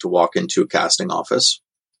was like to walk into a casting office,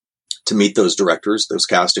 to meet those directors, those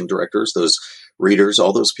casting directors, those readers,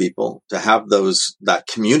 all those people, to have that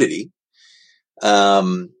community.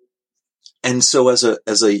 And so as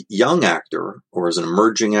a young actor, or as an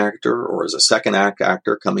emerging actor, or as a second act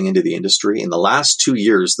actor coming into the industry, in the last 2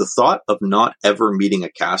 years, the thought of not ever meeting a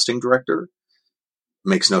casting director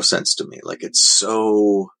makes no sense to me. Like, it's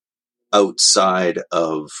so outside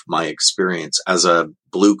of my experience as a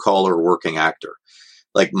blue collar working actor.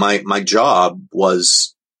 Like, my job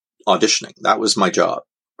was auditioning. That was my job,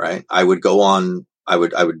 right? I would go on, I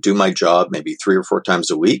would do my job maybe 3 or 4 times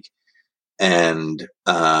a week. and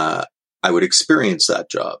I would experience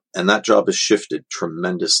that job, and that job has shifted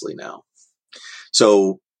tremendously now.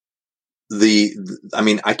 So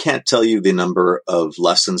I can't tell you the number of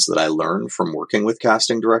lessons that I learned from working with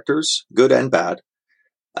casting directors, good and bad.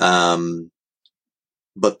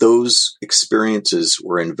 But those experiences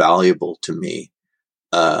were invaluable to me,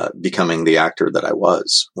 becoming the actor that I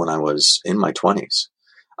was when I was in my 20s.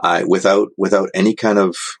 Without any kind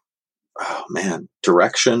of,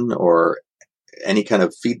 direction or any kind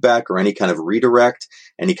of feedback or any kind of redirect,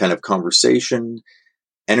 any kind of conversation,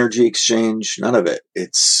 energy exchange, none of it.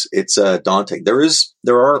 It's daunting. There's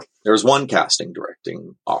one casting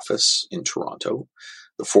directing office in Toronto,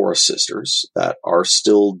 the Forest Sisters, that are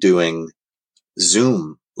still doing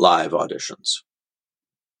Zoom live auditions.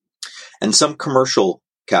 And some commercial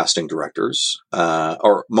casting directors,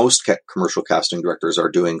 or most commercial casting directors, are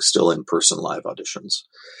doing still in-person live auditions,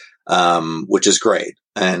 which is great.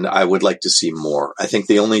 And I would like to see more. I think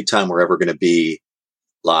the only time we're ever going to be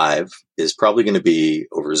live is probably going to be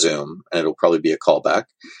over Zoom, and it'll probably be a callback.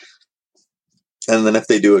 And then if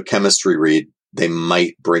they do a chemistry read, they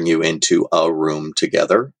might bring you into a room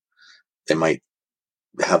together. They might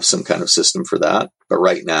have some kind of system for that. But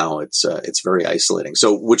right now it's very isolating.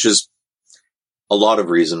 So, which is a lot of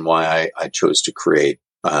reason why I chose to create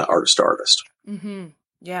Artist to Artist. Mm-hmm.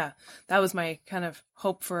 Yeah, that was my kind of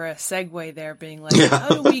hope for a segue there, being like, how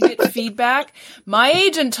do we get feedback? My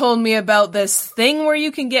agent told me about this thing where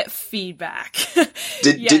you can get feedback.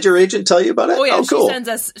 Did your agent tell you about it? Oh, yeah. Cool.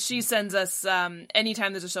 She sends us,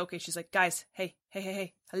 anytime there's a showcase, she's like, guys, hey,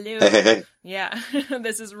 hello. Hey. Yeah,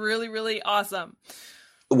 this is really, really awesome.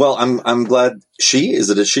 Well, I'm glad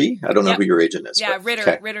is it a she? I don't know who your agent is. Yeah,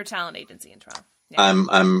 Ritter Talent Agency in Toronto. Yeah.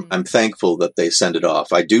 I'm thankful that they send it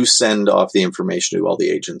off. I do send off the information to all the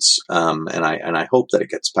agents, and I hope that it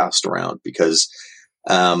gets passed around because,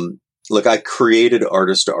 look, I created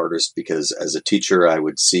Artist to Artist because as a teacher, I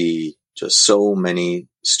would see just so many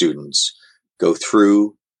students go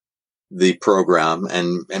through the program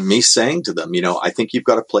and me saying to them, I think you've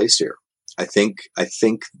got a place here. I think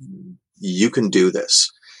you can do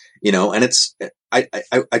this. And it's, I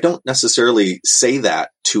don't necessarily say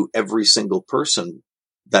that to every single person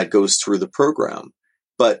that goes through the program,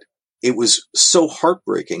 but it was so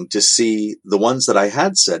heartbreaking to see the ones that I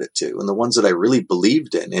had said it to and the ones that I really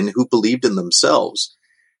believed in and who believed in themselves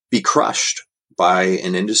be crushed by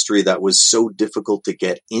an industry that was so difficult to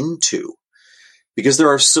get into because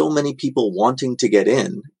there are so many people wanting to get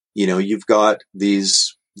in. You've got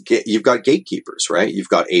gatekeepers, right? You've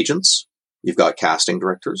got agents. You've got casting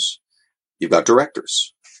directors, you've got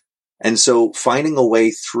directors. And so finding a way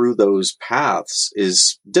through those paths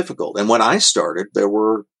is difficult. And when I started, there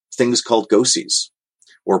were things called go-sees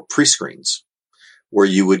or pre-screens where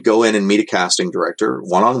you would go in and meet a casting director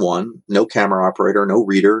one-on-one, no camera operator, no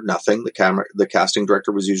reader, nothing. The casting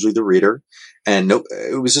director was usually the reader and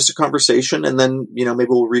it was just a conversation. And then, maybe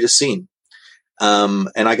we'll read a scene. And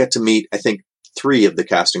I got to meet, I think 3 of the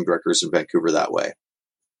casting directors in Vancouver that way.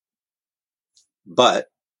 But,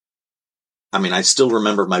 I still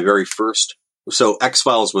remember my very first, so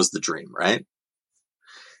X-Files was the dream, right?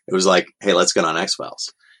 It was like, hey, let's get on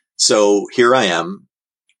X-Files. So here I am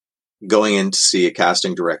going in to see a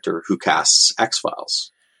casting director who casts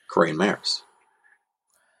X-Files, Corinne Mayers.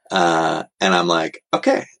 And I'm like,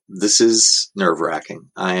 okay, this is nerve-wracking.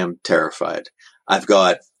 I am terrified. I've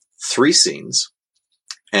got 3 scenes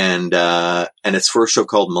and it's for a show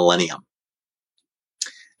called Millennium.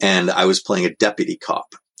 And I was playing a deputy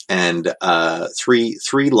cop and, 3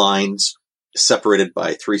 lines separated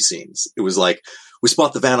by 3 scenes. It was like, we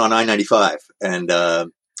spot the van on I-95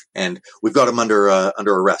 and we've got him under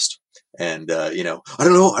arrest. And, I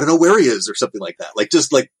don't know where he is or something like that. Like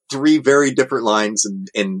just like 3 very different lines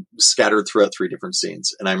and scattered throughout 3 different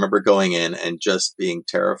scenes. And I remember going in and just being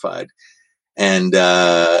terrified. And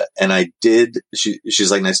I did,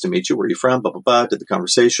 she's like, nice to meet you. Where are you from? Blah, blah, blah. Did the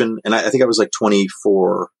conversation. And I think I was like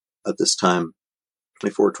 24 at this time,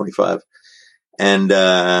 24, 25.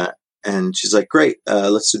 And she's like, great.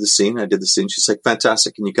 Let's do the scene. I did the scene. She's like,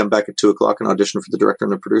 fantastic. Can you come back at 2:00 and audition for the director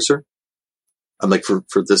and the producer? I'm like, for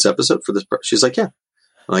this episode, for this. She's like, yeah.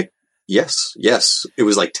 I'm like, yes. It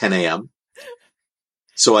was like 10 a.m.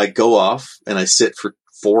 So I go off and I sit for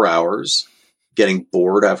 4 hours getting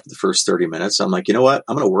bored after the first 30 minutes. I'm like, you know what?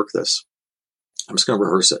 I'm going to work this. I'm just going to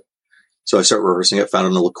rehearse it. So I start rehearsing it, found a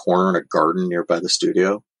little corner in a garden nearby the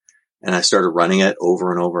studio. And I started running it over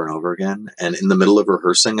and over and over again. And in the middle of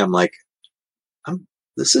rehearsing, I'm like,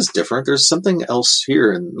 this is different. There's something else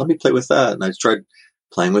here. And let me play with that. And I tried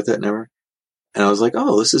playing with it and I was like,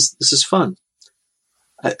 oh, this is fun.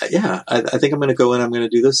 I think I'm going to go in. I'm going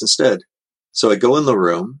to do this instead. So I go in the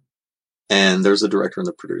room, and there's the director and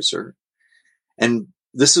the producer. And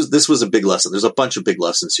this was a big lesson. There's a bunch of big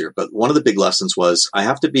lessons here, but one of the big lessons was I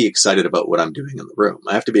have to be excited about what I'm doing in the room.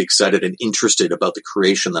 I have to be excited and interested about the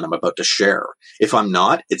creation that I'm about to share. If I'm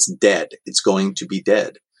not, it's dead. It's going to be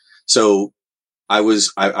dead. So I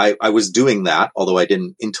was doing that, although I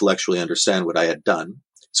didn't intellectually understand what I had done.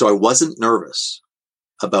 So I wasn't nervous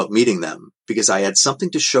about meeting them because I had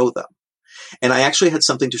something to show them. And I actually had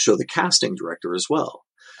something to show the casting director as well.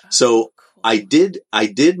 So cool. I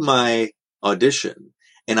did my audition,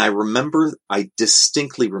 and I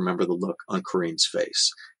distinctly remember the look on Corinne's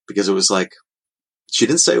face, because it was like, she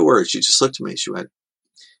didn't say a word. She just looked at me. She went,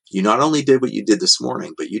 "You not only did what you did this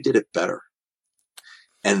morning, but you did it better."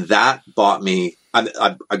 And that bought me,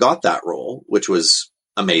 I got that role, which was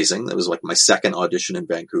amazing. That was like my second audition in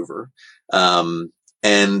Vancouver.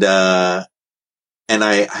 And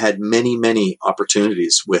I had many, many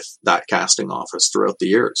opportunities with that casting office throughout the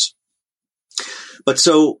years. But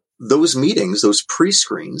so those meetings, those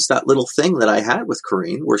pre-screens, that little thing that I had with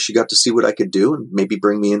Corinne where she got to see what I could do and maybe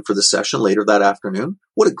bring me in for the session later that afternoon.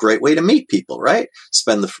 What a great way to meet people, right?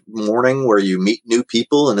 Spend the morning where you meet new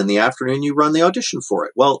people, and in the afternoon you run the audition for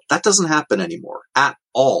it. Well, that doesn't happen anymore at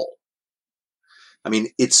all. I mean,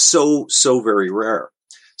 it's so, so very rare.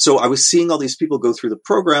 So I was seeing all these people go through the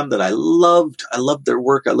program that I loved. I loved their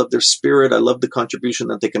work. I loved their spirit. I loved the contribution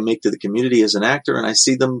that they can make to the community as an actor. And I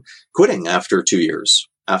see them quitting after 2 years,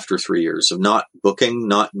 after 3 years of not booking,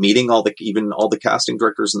 not meeting even all the casting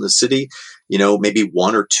directors in the city. You know, maybe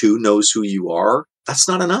 1 or 2 knows who you are. That's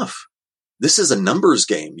not enough. This is a numbers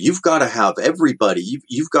game. You've got to have everybody.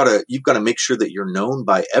 You've got to make sure that you're known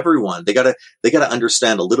by everyone. They got to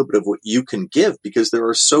understand a little bit of what you can give, because there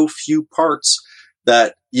are so few parts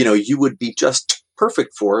that, you know, you would be just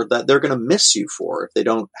perfect for, that they're going to miss you for if they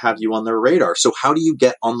don't have you on their radar. So how do you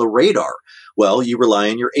get on the radar? Well, you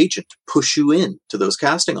rely on your agent to push you in to those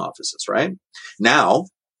casting offices, right? Now,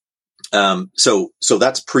 so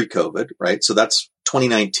that's pre-COVID, right? So that's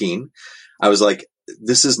 2019. I was like,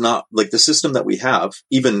 this is not like the system that we have,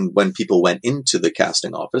 even when people went into the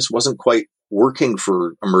casting office, wasn't quite working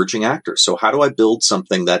for emerging actors. So how do I build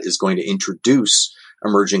something that is going to introduce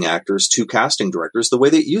emerging actors to casting directors the way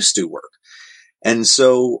that it used to work? And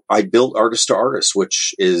so I built Artist to Artist,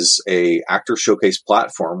 which is a actor showcase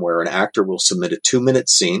platform where an actor will submit a 2-minute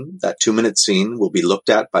scene. That 2-minute scene will be looked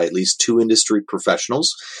at by at least 2 industry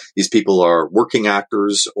professionals. These people are working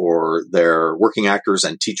actors, or they're working actors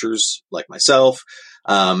and teachers like myself.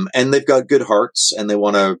 And they've got good hearts, and they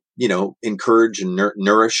want to, you know, encourage and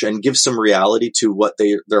nourish and give some reality to what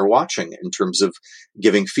they're watching in terms of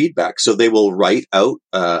giving feedback. So they will write out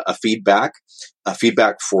a feedback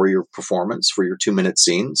for your performance, for your 2-minute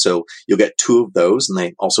scene. So you'll get 2 of those, and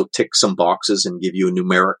they also tick some boxes and give you a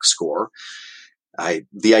numeric score.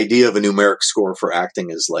 The idea of a numeric score for acting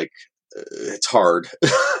is like, it's hard,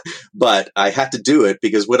 but I had to do it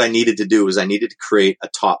because what I needed to do is I needed to create a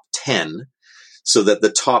top 10 so that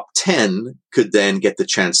the top 10 could then get the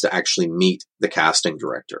chance to actually meet the casting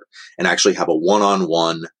director and actually have a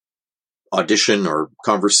one-on-one audition or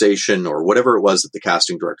conversation or whatever it was that the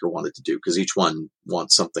casting director wanted to do, because each one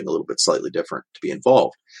wants something a little bit slightly different to be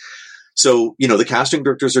involved. So, you know, the casting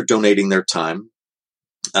directors are donating their time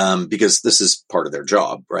because this is part of their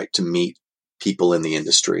job, right? To meet people in the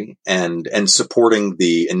industry, and supporting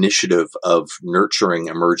the initiative of nurturing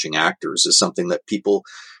emerging actors is something that people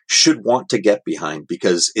should want to get behind,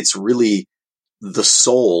 because it's really the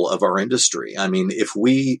soul of our industry. I mean, if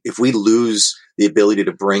we lose the ability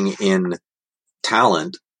to bring in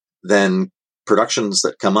talent, then productions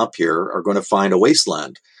that come up here are going to find a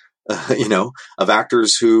wasteland, you know, of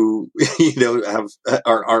actors who, you know,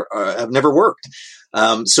 have never worked.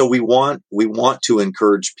 So we want to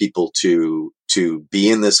encourage people to be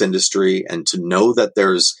in this industry and to know that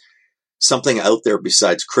there's something out there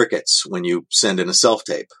besides crickets when you send in a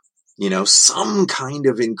self-tape, you know, some kind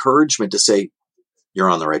of encouragement to say, you're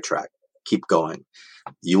on the right track. Keep going.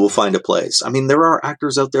 You will find a place. I mean, there are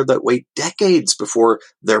actors out there that wait decades before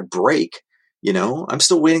their break. You know, I'm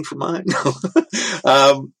still waiting for mine.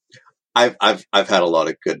 I've had a lot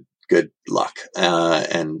of good luck,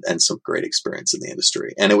 and some great experience in the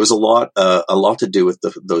industry. And it was a lot to do with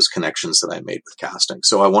those connections that I made with casting.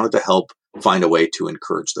 So I wanted to help find a way to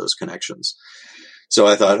encourage those connections. So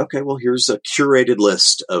I thought, okay, well, here's a curated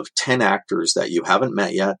list of 10 actors that you haven't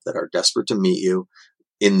met yet that are desperate to meet you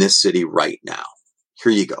in this city right now.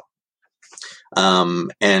 Here you go.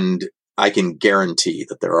 And I can guarantee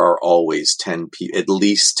that there are always at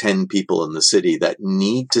least 10 people in the city that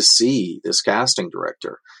need to see this casting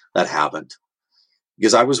director that haven't.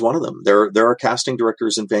 because I was one of them. There are casting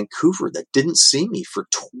directors in Vancouver that didn't see me for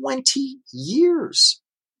 20 years.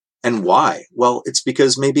 And why? Well, it's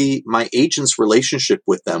because maybe my agent's relationship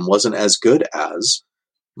with them wasn't as good as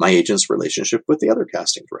my agent's relationship with the other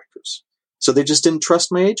casting directors. So they just didn't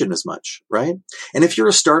trust my agent as much, right? And if you're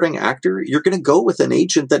a starting actor, you're going to go with an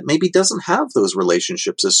agent that maybe doesn't have those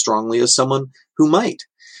relationships as strongly as someone who might.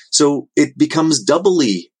 So it becomes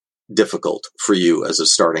doubly difficult for you as a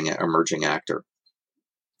starting emerging actor.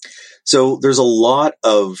 So there's a lot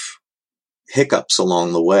of hiccups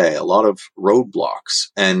along the way, a lot of roadblocks.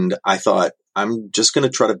 And I thought, I'm just going to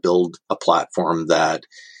try to build a platform that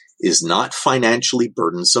is not financially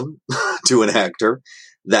burdensome to an actor,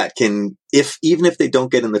 that can, even if they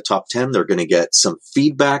don't get in the top 10, they're going to get some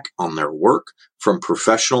feedback on their work from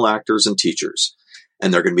professional actors and teachers.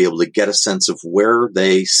 And they're going to be able to get a sense of where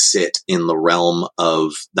they sit in the realm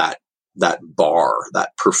of that bar,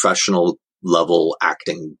 that professional level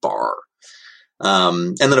acting bar.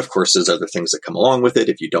 And then, of course, there's other things that come along with it.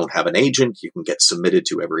 If you don't have an agent, you can get submitted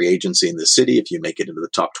to every agency in the city. If you make it into the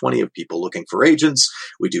top 20 of people looking for agents,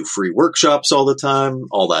 we do free workshops all the time,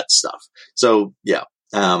 all that stuff. So, yeah,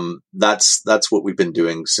 that's what we've been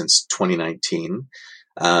doing since 2019.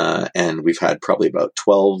 And we've had probably about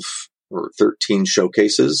 12 or 13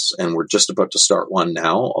 showcases, and we're just about to start one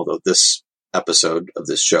now, although this episode of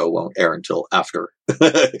this show won't air until after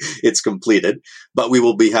it's completed. But we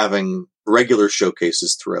will be having regular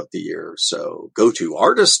showcases throughout the year. So go to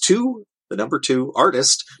artist.ca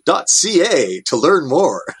to learn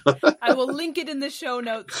more. I will link it in the show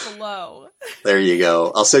notes below. There you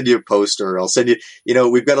go. I'll send you a poster. I'll send you,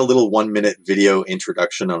 we've got a little 1-minute video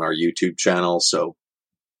introduction on our YouTube channel. So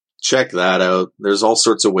check that out. There's all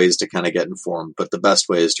sorts of ways to kind of get informed, but the best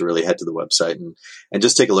way is to really head to the website and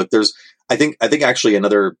just take a look. There's, I think actually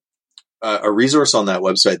another, a resource on that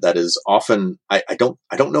website that is often, I don't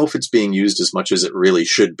know if it's being used as much as it really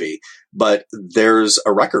should be, but there's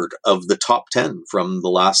a record of the top 10 from the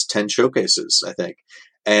last 10 showcases, I think.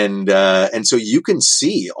 And so you can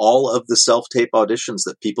see all of the self-tape auditions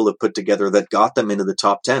that people have put together that got them into the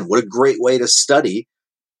top 10. What a great way to study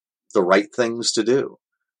the right things to do.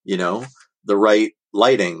 The right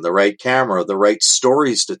lighting, the right camera, the right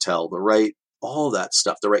stories to tell, all that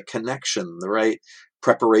stuff, the right connection, the right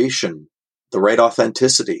preparation, the right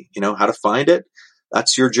authenticity, how to find it.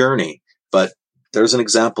 That's your journey. But there's an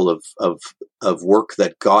example of work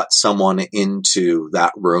that got someone into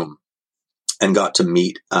that room and got to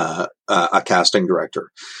meet a casting director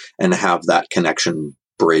and have that connection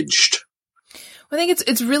bridged. I think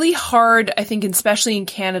it's really hard, I think, especially in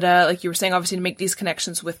Canada, like you were saying, obviously, to make these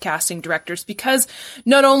connections with casting directors, because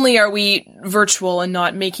not only are we virtual and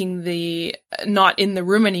not in the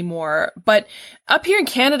room anymore, but up here in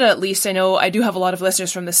Canada, at least, I know I do have a lot of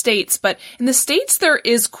listeners from the States, but in the States, there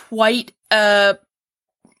is quite a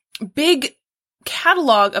big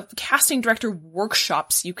catalog of casting director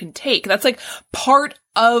workshops you can take. That's like part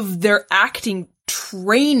of their acting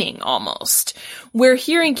training almost, where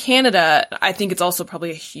here in Canada, I think it's also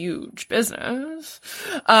probably a huge business,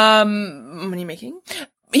 money making.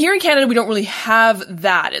 Here in Canada, we don't really have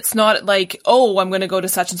that. It's not like, oh, I'm going to go to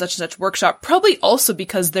such and such and such workshop, probably also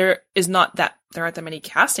because there aren't that many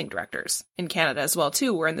casting directors in Canada as well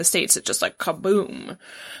too, where in the States, it's just like kaboom.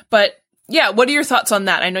 But yeah, what are your thoughts on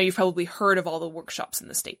that? I know you've probably heard of all the workshops in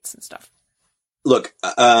the States and stuff. Look,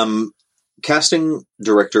 casting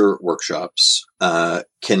director workshops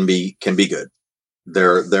can be good.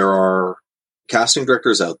 There are casting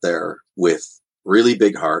directors out there with really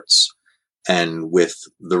big hearts and with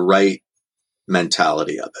the right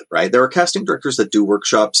mentality of it, right? There are casting directors that do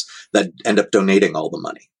workshops that end up donating all the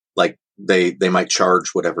money. Like they might charge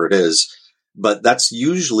whatever it is, but that's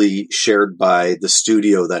usually shared by the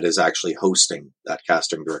studio that is actually hosting that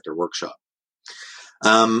casting director workshop.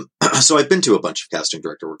 So I've been to a bunch of casting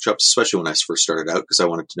director workshops, especially when I first started out, because I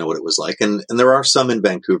wanted to know what it was like. And there are some in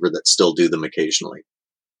Vancouver that still do them occasionally.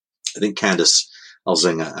 I think Candice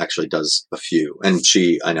Alzinga actually does a few, and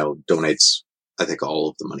she, I know, donates, I think, all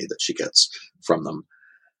of the money that she gets from them.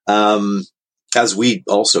 As we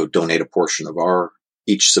also donate a portion of our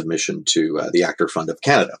each submission to the Actor Fund of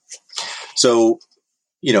Canada. So,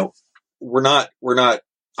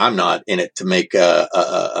 I'm not in it to make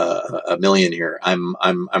a million here. I'm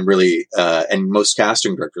really, and most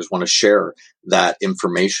casting directors want to share that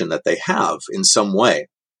information that they have in some way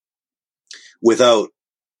without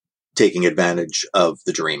taking advantage of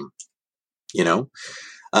the dream.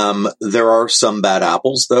 There are some bad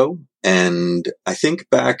apples though. And I think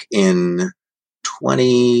back in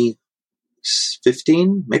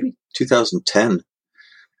 2015, maybe 2010,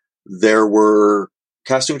 there were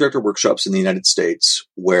casting director workshops in the United States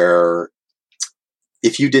where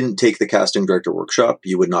if you didn't take the casting director workshop,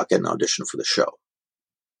 you would not get an audition for the show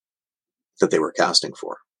that they were casting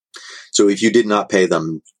for. So if you did not pay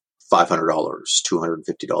them $500,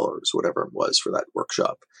 $250, whatever it was for that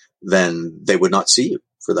workshop, then they would not see you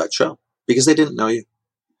for that show because they didn't know you.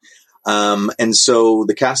 And so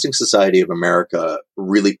the Casting Society of America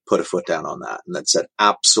really put a foot down on that and that said,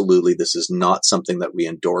 absolutely, this is not something that we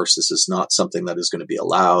endorse. This is not something that is going to be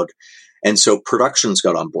allowed. And so productions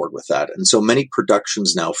got on board with that. And so many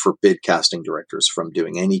productions now forbid casting directors from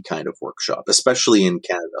doing any kind of workshop, especially in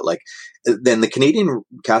Canada. Like, then the Canadian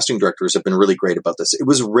casting directors have been really great about this. It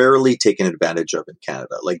was rarely taken advantage of in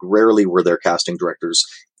Canada. Like, rarely were there casting directors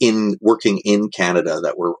working in Canada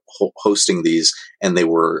that were hosting these and they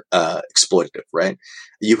were exploitative, right?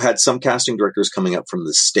 You had some casting directors coming up from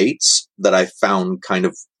the States that I found kind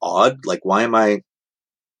of odd. Like, why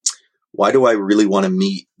do I really want to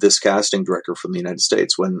meet this casting director from the United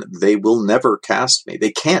States when they will never cast me?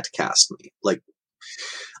 They can't cast me. Like,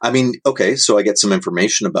 I mean, okay, so I get some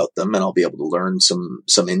information about them and I'll be able to learn some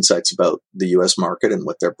insights about the US market and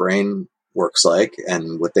what their brain works like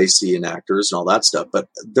and what they see in actors and all that stuff. But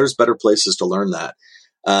there's better places to learn that.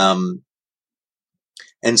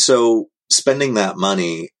 And so spending that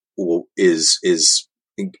money is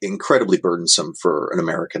incredibly burdensome for an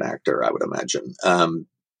American actor, I would imagine.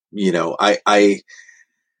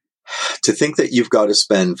 To think that you've got to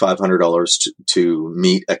spend $500 to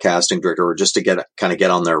meet a casting director or just to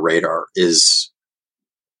get on their radar is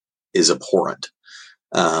abhorrent.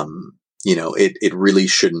 It really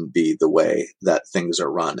shouldn't be the way that things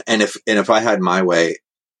are run. And if I had my way,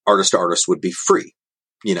 artist to artist would be free,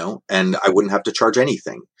 and I wouldn't have to charge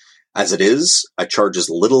anything. As it is, I charge as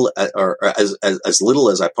little or as little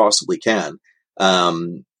as I possibly can.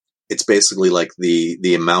 It's basically like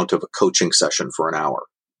the amount of a coaching session for an hour,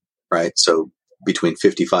 right? So between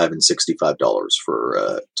 $55 and $65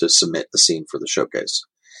 for to submit a scene for the showcase.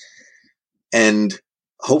 And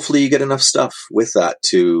hopefully you get enough stuff with that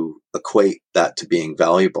to equate that to being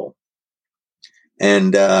valuable.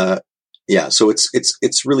 And so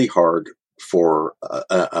it's really hard for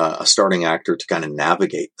a starting actor to kind of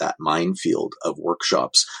navigate that minefield of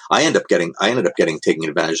workshops. I ended up getting taken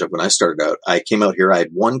advantage of when I started out. I came out here. I had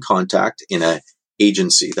one contact in an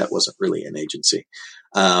agency that wasn't really an agency.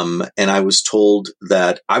 And I was told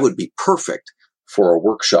that I would be perfect for a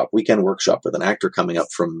weekend workshop with an actor coming up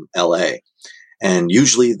from LA. And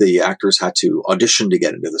usually the actors had to audition to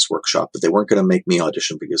get into this workshop, but they weren't going to make me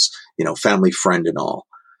audition because, family friend and all.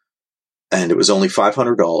 And it was only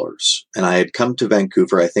 $500. And I had come to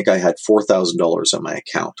Vancouver. I think I had $4,000 on my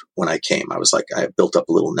account when I came. I was like, I built up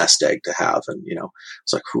a little nest egg to have. And,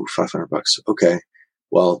 it's like, $500. Okay.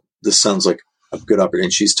 Well, this sounds like a good opportunity.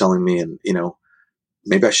 And she's telling me, and,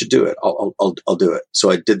 maybe I should do it. I'll do it. So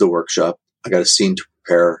I did the workshop. I got a scene to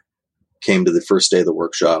prepare, came to the first day of the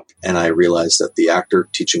workshop. And I realized that the actor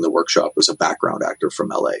teaching the workshop was a background actor from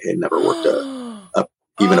LA. He had never worked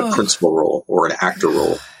even a principal role or an actor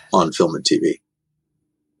role on film and TV.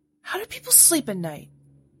 How do people sleep at night?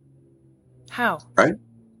 How? Right?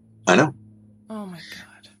 I know. Oh my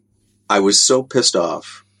God. I was so pissed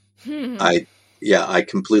off. I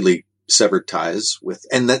completely severed ties with,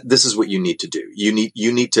 and this is what you need to do. You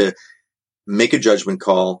need to make a judgment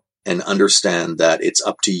call and understand that it's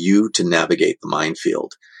up to you to navigate the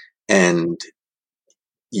minefield. And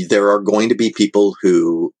there are going to be people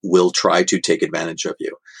who will try to take advantage of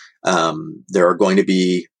you. There are going to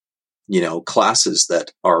be, classes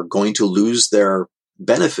that are going to lose their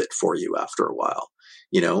benefit for you after a while.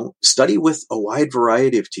 Study with a wide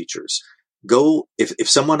variety of teachers. Go, if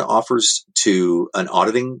someone offers to an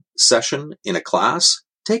auditing session in a class,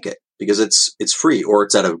 take it because it's free or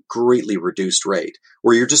it's at a greatly reduced rate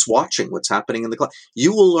where you're just watching what's happening in the class.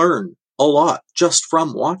 You will learn a lot just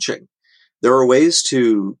from watching. There are ways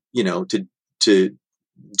to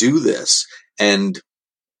do this, and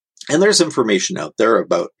there's information out there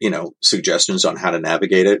about, suggestions on how to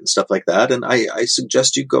navigate it and stuff like that. And I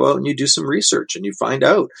suggest you go out and you do some research and you find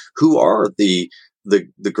out who are the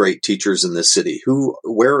great teachers in this city,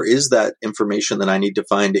 where is that information that I need to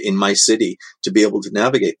find in my city to be able to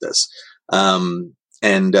navigate this. And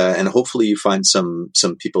hopefully you find some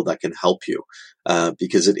people that can help you,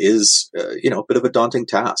 because it is, a bit of a daunting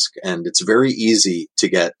task, and it's very easy to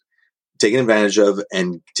get taken advantage of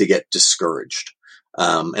and to get discouraged.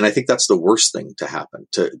 And I think that's the worst thing to happen.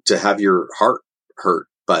 To have your heart hurt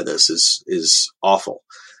by this is awful.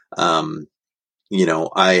 I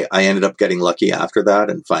ended up getting lucky after that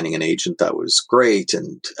and finding an agent that was great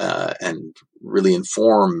and really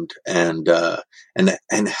informed and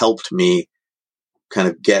helped me kind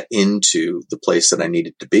of get into the place that I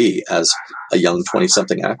needed to be as a young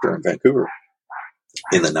 20-something actor in Vancouver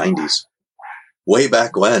in the 90s. Way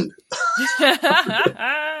back when.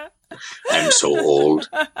 I'm so old.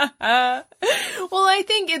 Well, I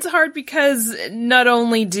think it's hard because not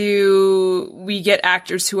only do we get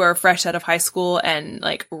actors who are fresh out of high school and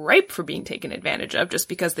like ripe for being taken advantage of just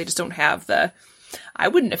because they just don't have I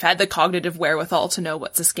wouldn't have had the cognitive wherewithal to know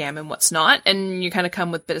what's a scam and what's not. And you kind of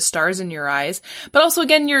come with a bit of stars in your eyes. But also,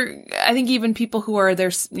 again, I think even people who are there,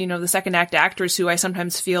 the second act actors who I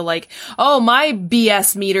sometimes feel like, oh, my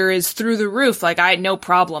BS meter is through the roof. Like, no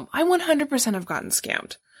problem. I 100% have gotten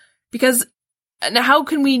scammed. Because how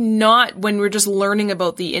can we not when we're just learning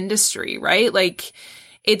about the industry, right? Like,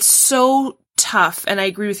 it's so tough. And I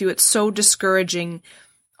agree with you. It's so discouraging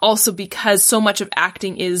also because so much of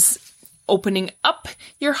acting is opening up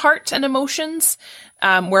your heart and emotions,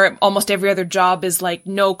 where almost every other job is like,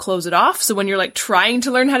 no, close it off. So when you're like trying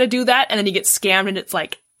to learn how to do that and then you get scammed and it's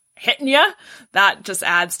like hitting you, that just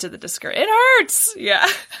adds to the discouragement. It hurts. Yeah.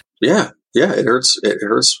 Yeah. Yeah. It hurts. It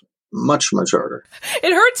hurts much, much harder.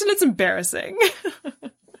 It hurts and it's embarrassing.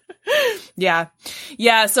 Yeah.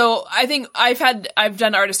 Yeah. So I think I've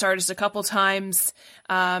done Artist a couple times.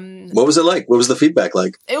 What was it like? What was the feedback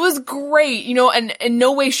like? It was great, and in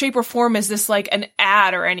no way, shape, or form is this like an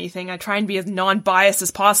ad or anything. I try and be as non-biased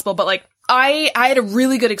as possible, but like I had a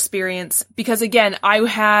really good experience because again, I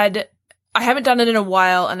haven't done it in a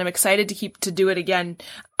while and I'm excited to do it again.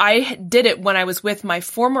 I did it when I was with my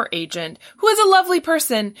former agent, who is a lovely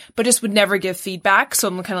person, but just would never give feedback. So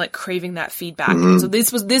I'm kind of like craving that feedback. Mm-hmm. So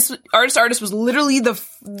this Artist was literally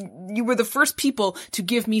you were the first people to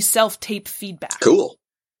give me self-tape feedback. Cool.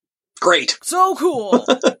 Great. So cool.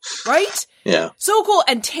 Right? Yeah. So cool.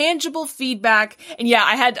 And tangible feedback. And yeah,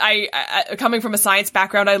 I coming from a science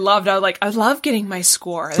background, I love getting my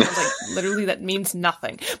score. And I was like, literally that means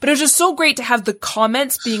nothing. But it was just so great to have the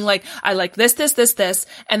comments being like, I like this.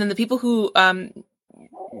 And then the people who,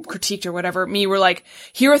 critiqued or whatever, me were like,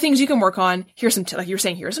 here are things you can work on. Here's some, like you were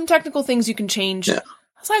saying, here are some technical things you can change. Yeah.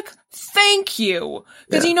 I was like, thank you.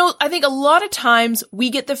 Because, I think a lot of times we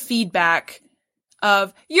get the feedback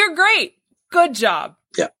of, you're great. Good job.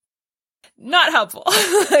 Yeah. Not helpful.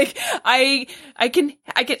 Like, I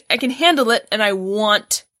can handle it and I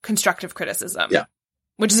want constructive criticism. Yeah.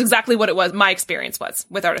 Which is exactly what it was. My experience was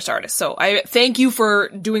with Artist. So I thank you for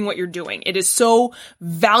doing what you're doing. It is so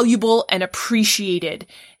valuable and appreciated.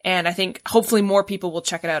 And I think hopefully more people will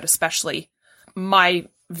check it out, especially my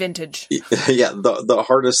vintage. Yeah. The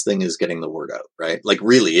hardest thing is getting the word out, right? Like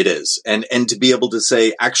really it is. And to be able to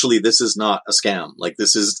say, actually, this is not a scam. Like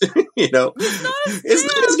this is, it's not a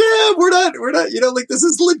scam. We're not, like this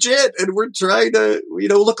is legit. And we're trying to,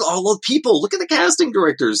 look at all the people, look at the casting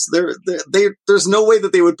directors. There's no way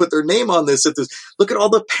that they would put their name on this. Look at all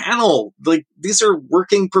the panel. Like these are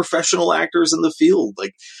working professional actors in the field.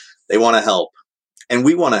 Like they want to help. And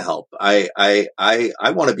we want to help. I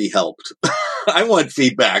want to be helped. I want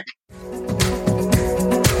feedback.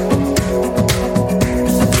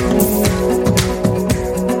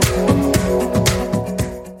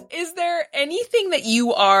 Is there anything that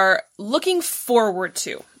you are looking forward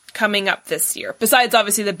to coming up this year? Besides,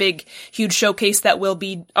 obviously, the big, huge showcase that will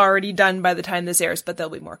be already done by the time this airs, but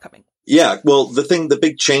there'll be more coming. Yeah, well, the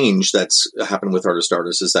big change that's happened with Artist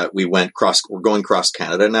is that we're going cross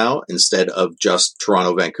Canada now instead of just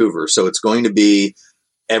Toronto, Vancouver. So it's going to be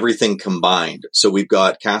everything combined. So we've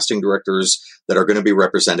got casting directors that are going to be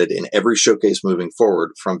represented in every showcase moving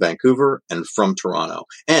forward from Vancouver and from Toronto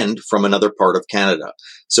and from another part of Canada.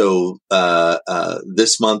 So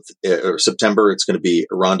this month or September, it's going to be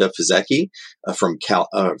Rhonda Fizeki from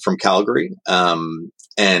Calgary,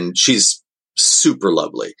 and she's super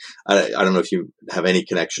lovely. I don't know if you have any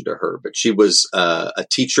connection to her, but she was a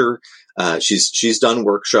teacher. She's done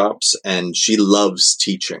workshops and she loves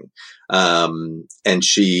teaching. And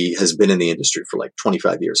she has been in the industry for like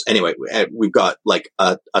 25 years. Anyway, we've got like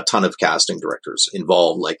a ton of casting directors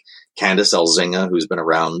involved, like Candice Elzinga, who's been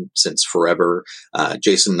around since forever,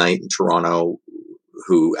 Jason Knight in Toronto,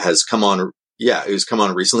 who has come on. Yeah, who's come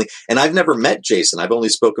on recently. And I've never met Jason. I've only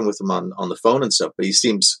spoken with him on the phone and stuff, but he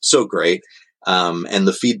seems so great. And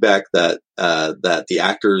the feedback that the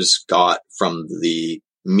actors got from the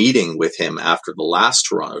meeting with him after the last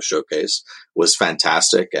Toronto showcase was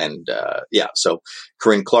fantastic. And, so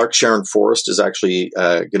Corinne Clark, Sharon Forrest is actually,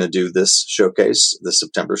 going to do this showcase, the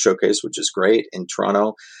September showcase, which is great in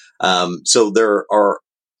Toronto. So there are,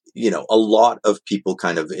 a lot of people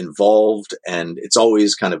kind of involved and it's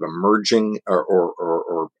always kind of emerging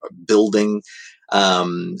or building.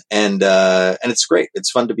 And it's great.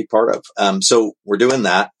 It's fun to be part of. So we're doing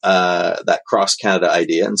that cross Canada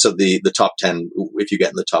idea. And so the top 10, if you get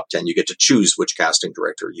in the top 10, you get to choose which casting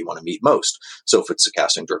director you want to meet most. So if it's a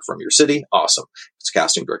casting director from your city, awesome. If it's a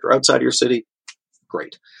casting director outside your city,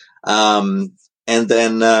 great. And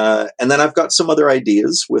then I've got some other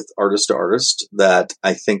ideas with Artist to Artist that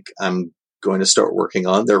I think I'm going to start working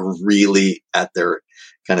on. They're really at their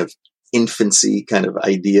kind of infancy kind of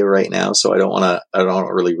idea right now. So I don't want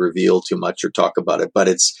to really reveal too much or talk about it, but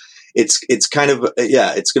it's kind of,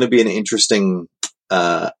 it's going to be an interesting,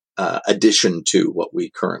 addition to what we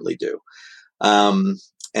currently do. And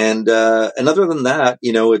other than that,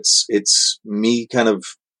 it's me kind of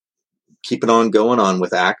keeping on going on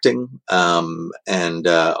with acting, and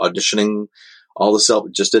auditioning all the self.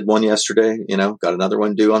 Just did one yesterday, got another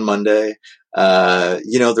one due on Monday.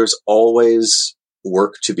 There's always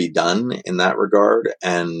work to be done in that regard.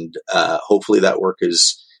 And, hopefully that work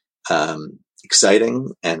is,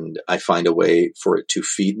 exciting and I find a way for it to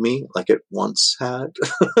feed me like it once had.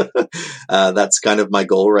 That's kind of my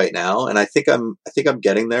goal right now. And I think I'm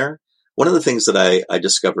getting there. One of the things that I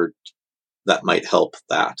discovered that might help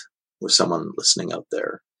that with someone listening out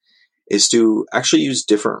there is to actually use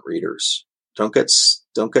different readers. Don't get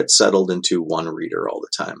settled into one reader all the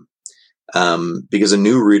time. Because a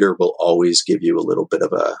new reader will always give you a little bit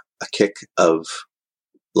of a kick of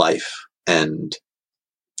life and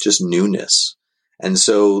just newness. And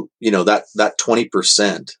so, that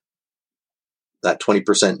 20%, that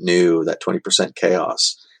 20% new, that 20%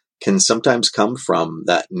 chaos can sometimes come from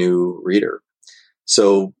that new reader.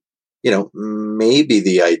 So, maybe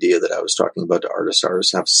the idea that I was talking about to Artist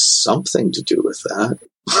have something to do with that.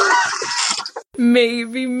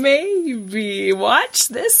 Maybe. Watch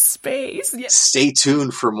this space. Yeah. Stay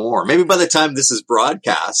tuned for more. Maybe by the time this is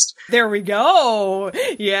broadcast. There we go.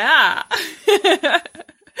 Yeah.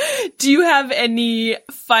 Do you have any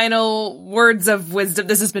final words of wisdom?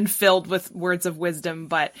 This has been filled with words of wisdom,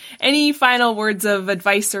 but any final words of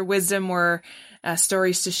advice or wisdom or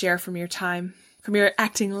stories to share from your time, from your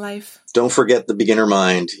acting life? Don't forget the beginner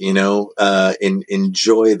mind,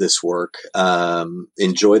 enjoy this work,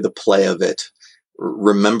 enjoy the play of it.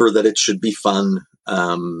 Remember that it should be fun,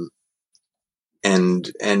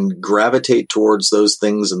 and gravitate towards those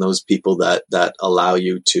things and those people that allow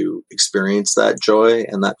you to experience that joy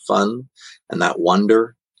and that fun and that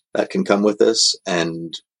wonder that can come with this,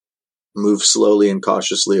 and move slowly and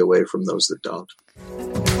cautiously away from those that don't.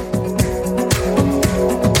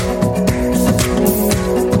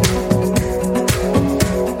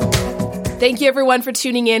 Thank you, everyone, for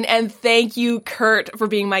tuning in, and thank you, Kurt, for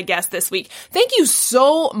being my guest this week. Thank you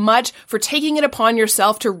so much for taking it upon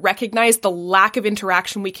yourself to recognize the lack of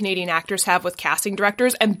interaction we Canadian actors have with casting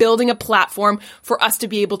directors and building a platform for us to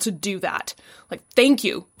be able to do that. Thank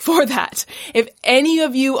you for that. If any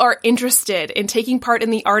of you are interested in taking part in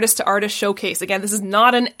the Artist to Artist Showcase, again, this is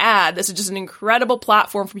not an ad. This is just an incredible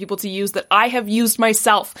platform for people to use that I have used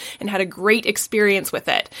myself and had a great experience with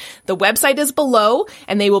it. The website is below,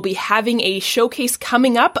 and they will be having a showcase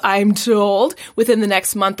coming up, I'm told, within the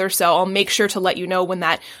next month or so. I'll make sure to let you know when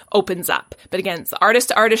that opens up. But again, it's the Artist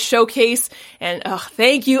to Artist Showcase, and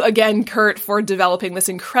thank you again, Kurt, for developing this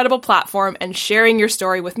incredible platform and sharing your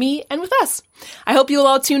story with me and with us. I hope you'll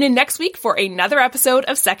all tune in next week for another episode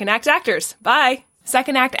of Second Act Actors. Bye!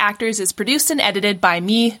 Second Act Actors is produced and edited by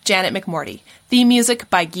me, Janet McMorty. Theme music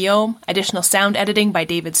by Guillaume. Additional sound editing by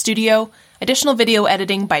David Studio. Additional video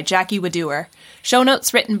editing by Jackie Wadoer. Show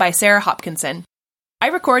notes written by Sarah Hopkinson. I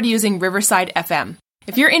record using Riverside FM.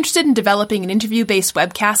 If you're interested in developing an interview-based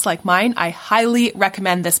webcast like mine, I highly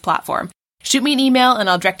recommend this platform. Shoot me an email and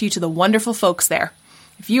I'll direct you to the wonderful folks there.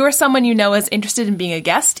 If you or someone you know is interested in being a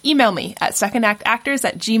guest, email me at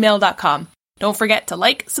secondactactors@gmail.com. Don't forget to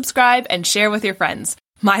like, subscribe, and share with your friends.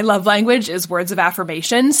 My love language is words of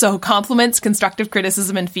affirmation, so compliments, constructive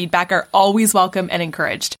criticism, and feedback are always welcome and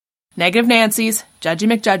encouraged. Negative Nancys, Judgy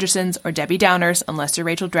McJudgersons, or Debbie Downers, unless you're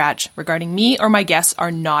Rachel Dratch, regarding me or my guests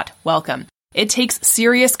are not welcome. It takes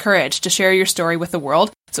serious courage to share your story with the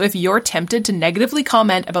world, so if you're tempted to negatively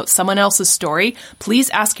comment about someone else's story, please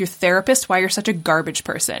ask your therapist why you're such a garbage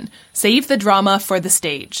person. Save the drama for the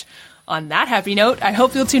stage. On that happy note, I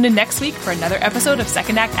hope you'll tune in next week for another episode of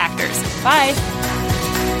Second Act Actors. Bye!